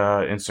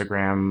media,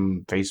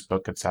 Instagram,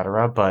 Facebook,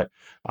 etc. But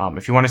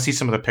if you want to see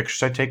some of the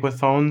pictures I take with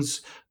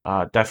phones,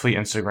 definitely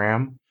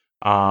Instagram.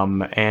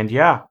 And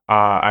yeah,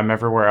 I'm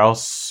everywhere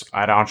else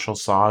at Anshel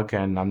Sog,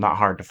 and I'm not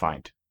hard to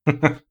find.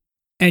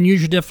 And you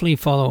should definitely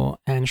follow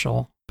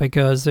Anshel,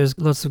 because there's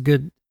lots of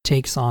good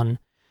takes on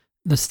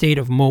the state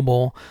of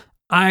mobile.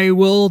 I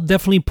will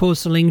definitely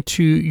post a link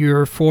to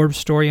your Forbes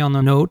story on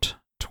the Note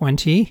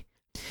 20.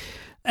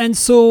 And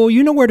so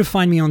you know where to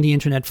find me on the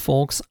internet,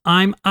 folks.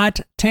 I'm at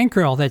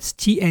Tankgirl. That's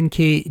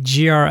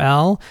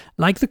TNKGRL,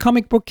 like the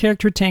comic book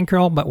character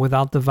Tankgirl, but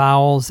without the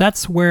vowels.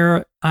 That's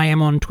where I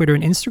am on Twitter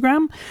and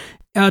Instagram.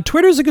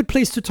 Twitter is a good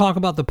place to talk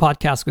about the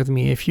podcast with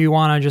me. If you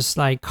want to just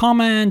like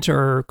comment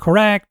or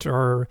correct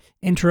or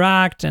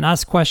interact and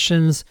ask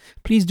questions,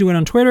 please do it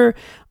on Twitter.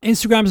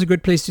 Instagram is a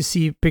good place to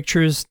see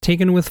pictures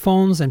taken with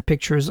phones and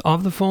pictures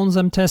of the phones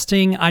I'm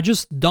testing. I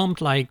just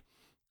dumped I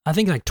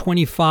think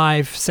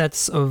 25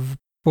 sets of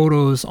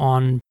photos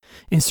on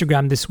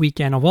Instagram this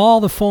weekend of all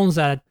the phones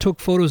that I took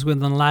photos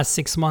with in the last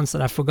 6 months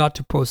that I forgot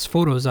to post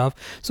photos of.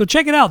 So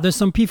check it out. There's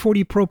some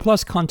P40 Pro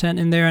Plus content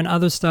in there and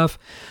other stuff.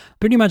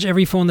 Pretty much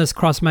every phone that's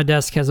crossed my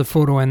desk has a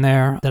photo in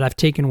there that I've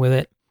taken with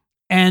it.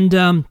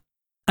 And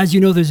as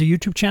you know, there's a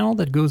YouTube channel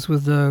that goes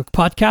with the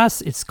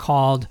podcast. It's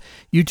called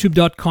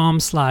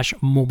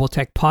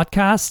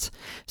youtube.com/mobiletechpodcast.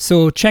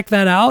 So check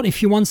that out.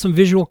 If you want some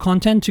visual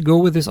content to go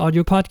with this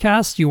audio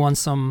podcast, you want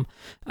some,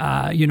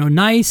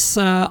 nice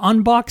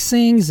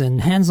unboxings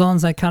and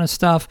hands-ons, that kind of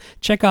stuff,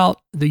 check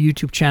out the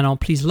YouTube channel.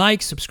 Please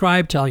like,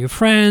 subscribe, tell your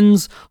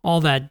friends, all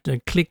that,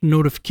 click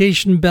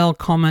notification bell,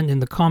 comment in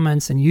the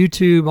comments and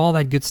YouTube, all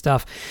that good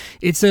stuff.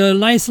 It's a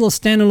nice little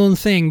standalone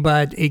thing,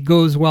 but it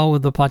goes well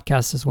with the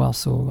podcast as well.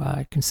 So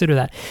consider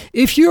that.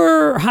 If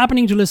you're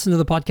happening to listen to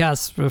the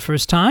podcast for the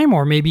first time,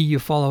 or maybe you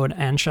followed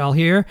Anshel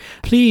here,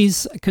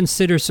 please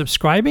consider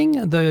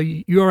subscribing.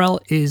 The URL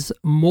is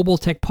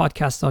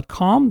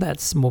mobiletechpodcast.com.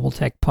 That's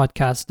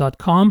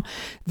mobiletechpodcast.com.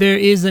 There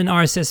is an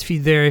RSS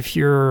feed there if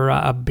you're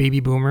a baby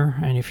boomer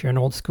and if you're an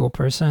old school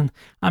person.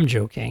 I'm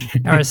joking.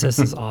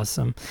 RSS is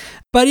awesome.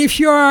 But if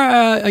you're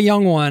a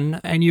young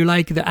one and you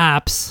like the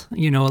apps,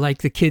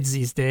 like the kids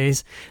these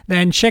days,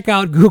 then check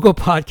out Google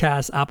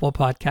Podcasts, Apple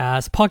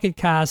Podcasts, Pocket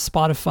Casts,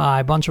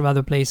 Spotify, a bunch of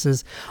other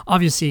places.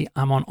 Obviously,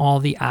 I'm on all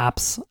the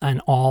apps and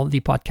all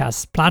the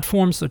podcast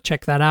platforms, so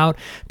check that out.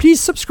 Please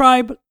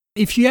subscribe.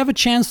 If you have a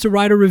chance to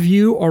write a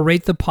review or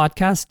rate the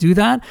podcast, do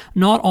that.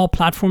 Not all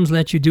platforms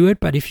let you do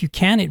it, but if you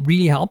can, it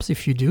really helps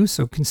if you do,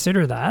 so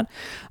consider that.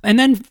 And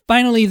then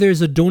finally,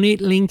 there's a donate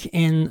link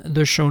in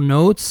the show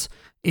notes.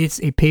 It's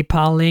a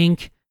PayPal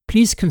link.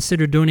 Please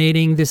consider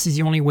donating. This is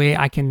the only way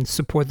I can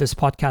support this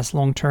podcast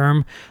long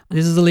term.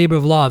 This is a labor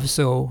of love,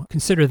 so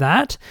consider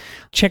that.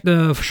 Check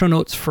the show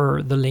notes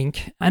for the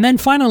link. And then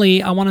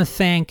finally, I want to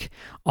thank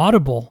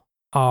Audible,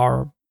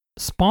 our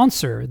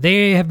sponsor.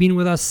 They have been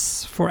with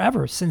us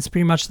forever, since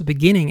pretty much the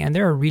beginning, and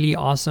they're really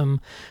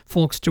awesome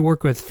folks to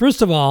work with.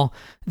 First of all,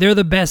 they're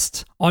the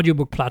best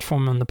audiobook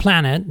platform on the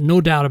planet,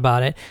 no doubt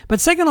about it. But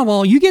second of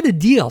all, you get a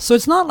deal. So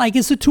it's not like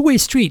it's a two-way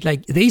street.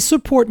 Like, they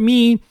support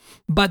me,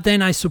 but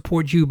then I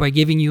support you by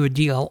giving you a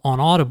deal on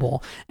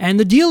Audible. And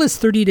the deal is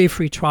 30-day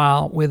free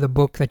trial with a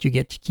book that you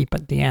get to keep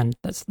at the end.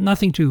 That's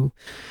nothing to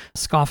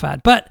scoff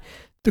at. But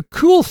the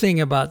cool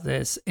thing about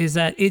this is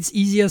that it's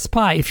easy as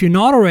pie. If you're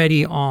not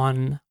already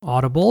on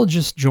Audible,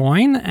 just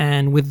join,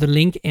 and with the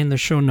link in the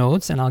show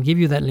notes, and I'll give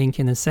you that link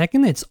in a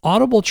second. It's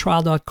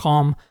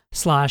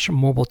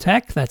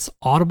audibletrial.com/mobiletech. That's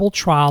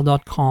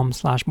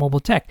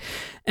audibletrial.com/mobiletech.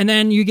 And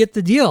then you get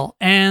the deal,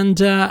 and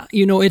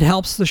it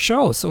helps the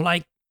show. So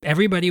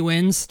everybody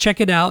wins.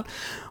 Check it out.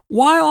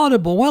 Why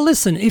Audible? Well,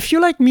 listen, if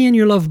you're like me and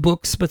you love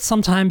books, but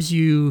sometimes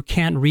you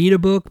can't read a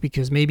book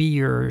because maybe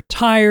you're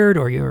tired,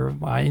 or you're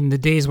in the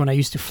days when I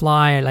used to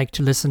fly, I like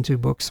to listen to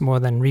books more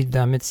than read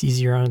them. It's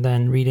easier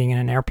than reading in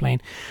an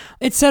airplane,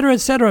 etc.,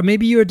 etc.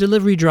 Maybe you're a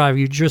delivery driver.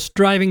 You're just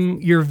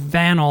driving your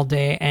van all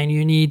day and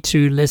you need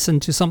to listen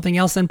to something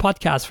else than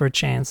podcasts for a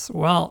chance.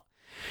 Well,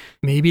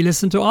 maybe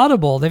listen to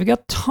Audible. They've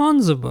got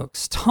tons of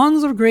books,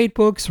 tons of great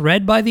books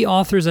read by the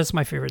authors. That's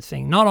my favorite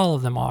thing. Not all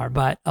of them are,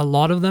 but a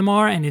lot of them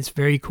are, and it's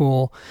very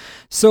cool.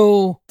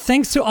 So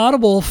thanks to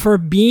Audible for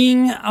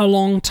being a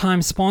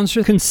long-time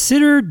sponsor.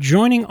 Consider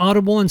joining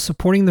Audible and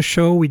supporting the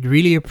show. We'd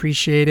really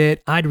appreciate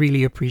it. I'd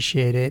really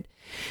appreciate it.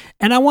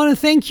 And I want to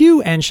thank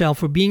you, Anshel,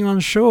 for being on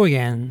the show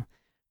again.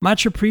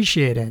 Much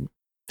appreciated.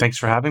 Thanks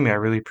for having me. I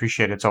really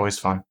appreciate it. It's always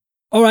fun.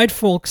 All right,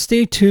 folks,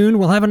 stay tuned.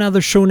 We'll have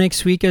another show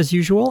next week as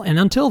usual. And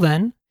until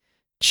then,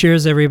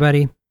 cheers,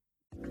 everybody.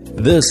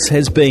 This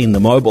has been the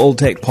Mobile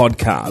Tech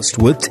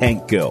Podcast with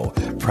Tank Girl,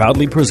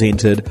 proudly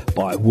presented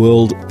by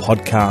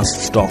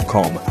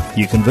worldpodcasts.com.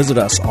 You can visit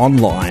us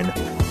online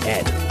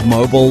at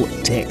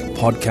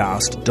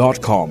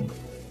mobiletechpodcast.com.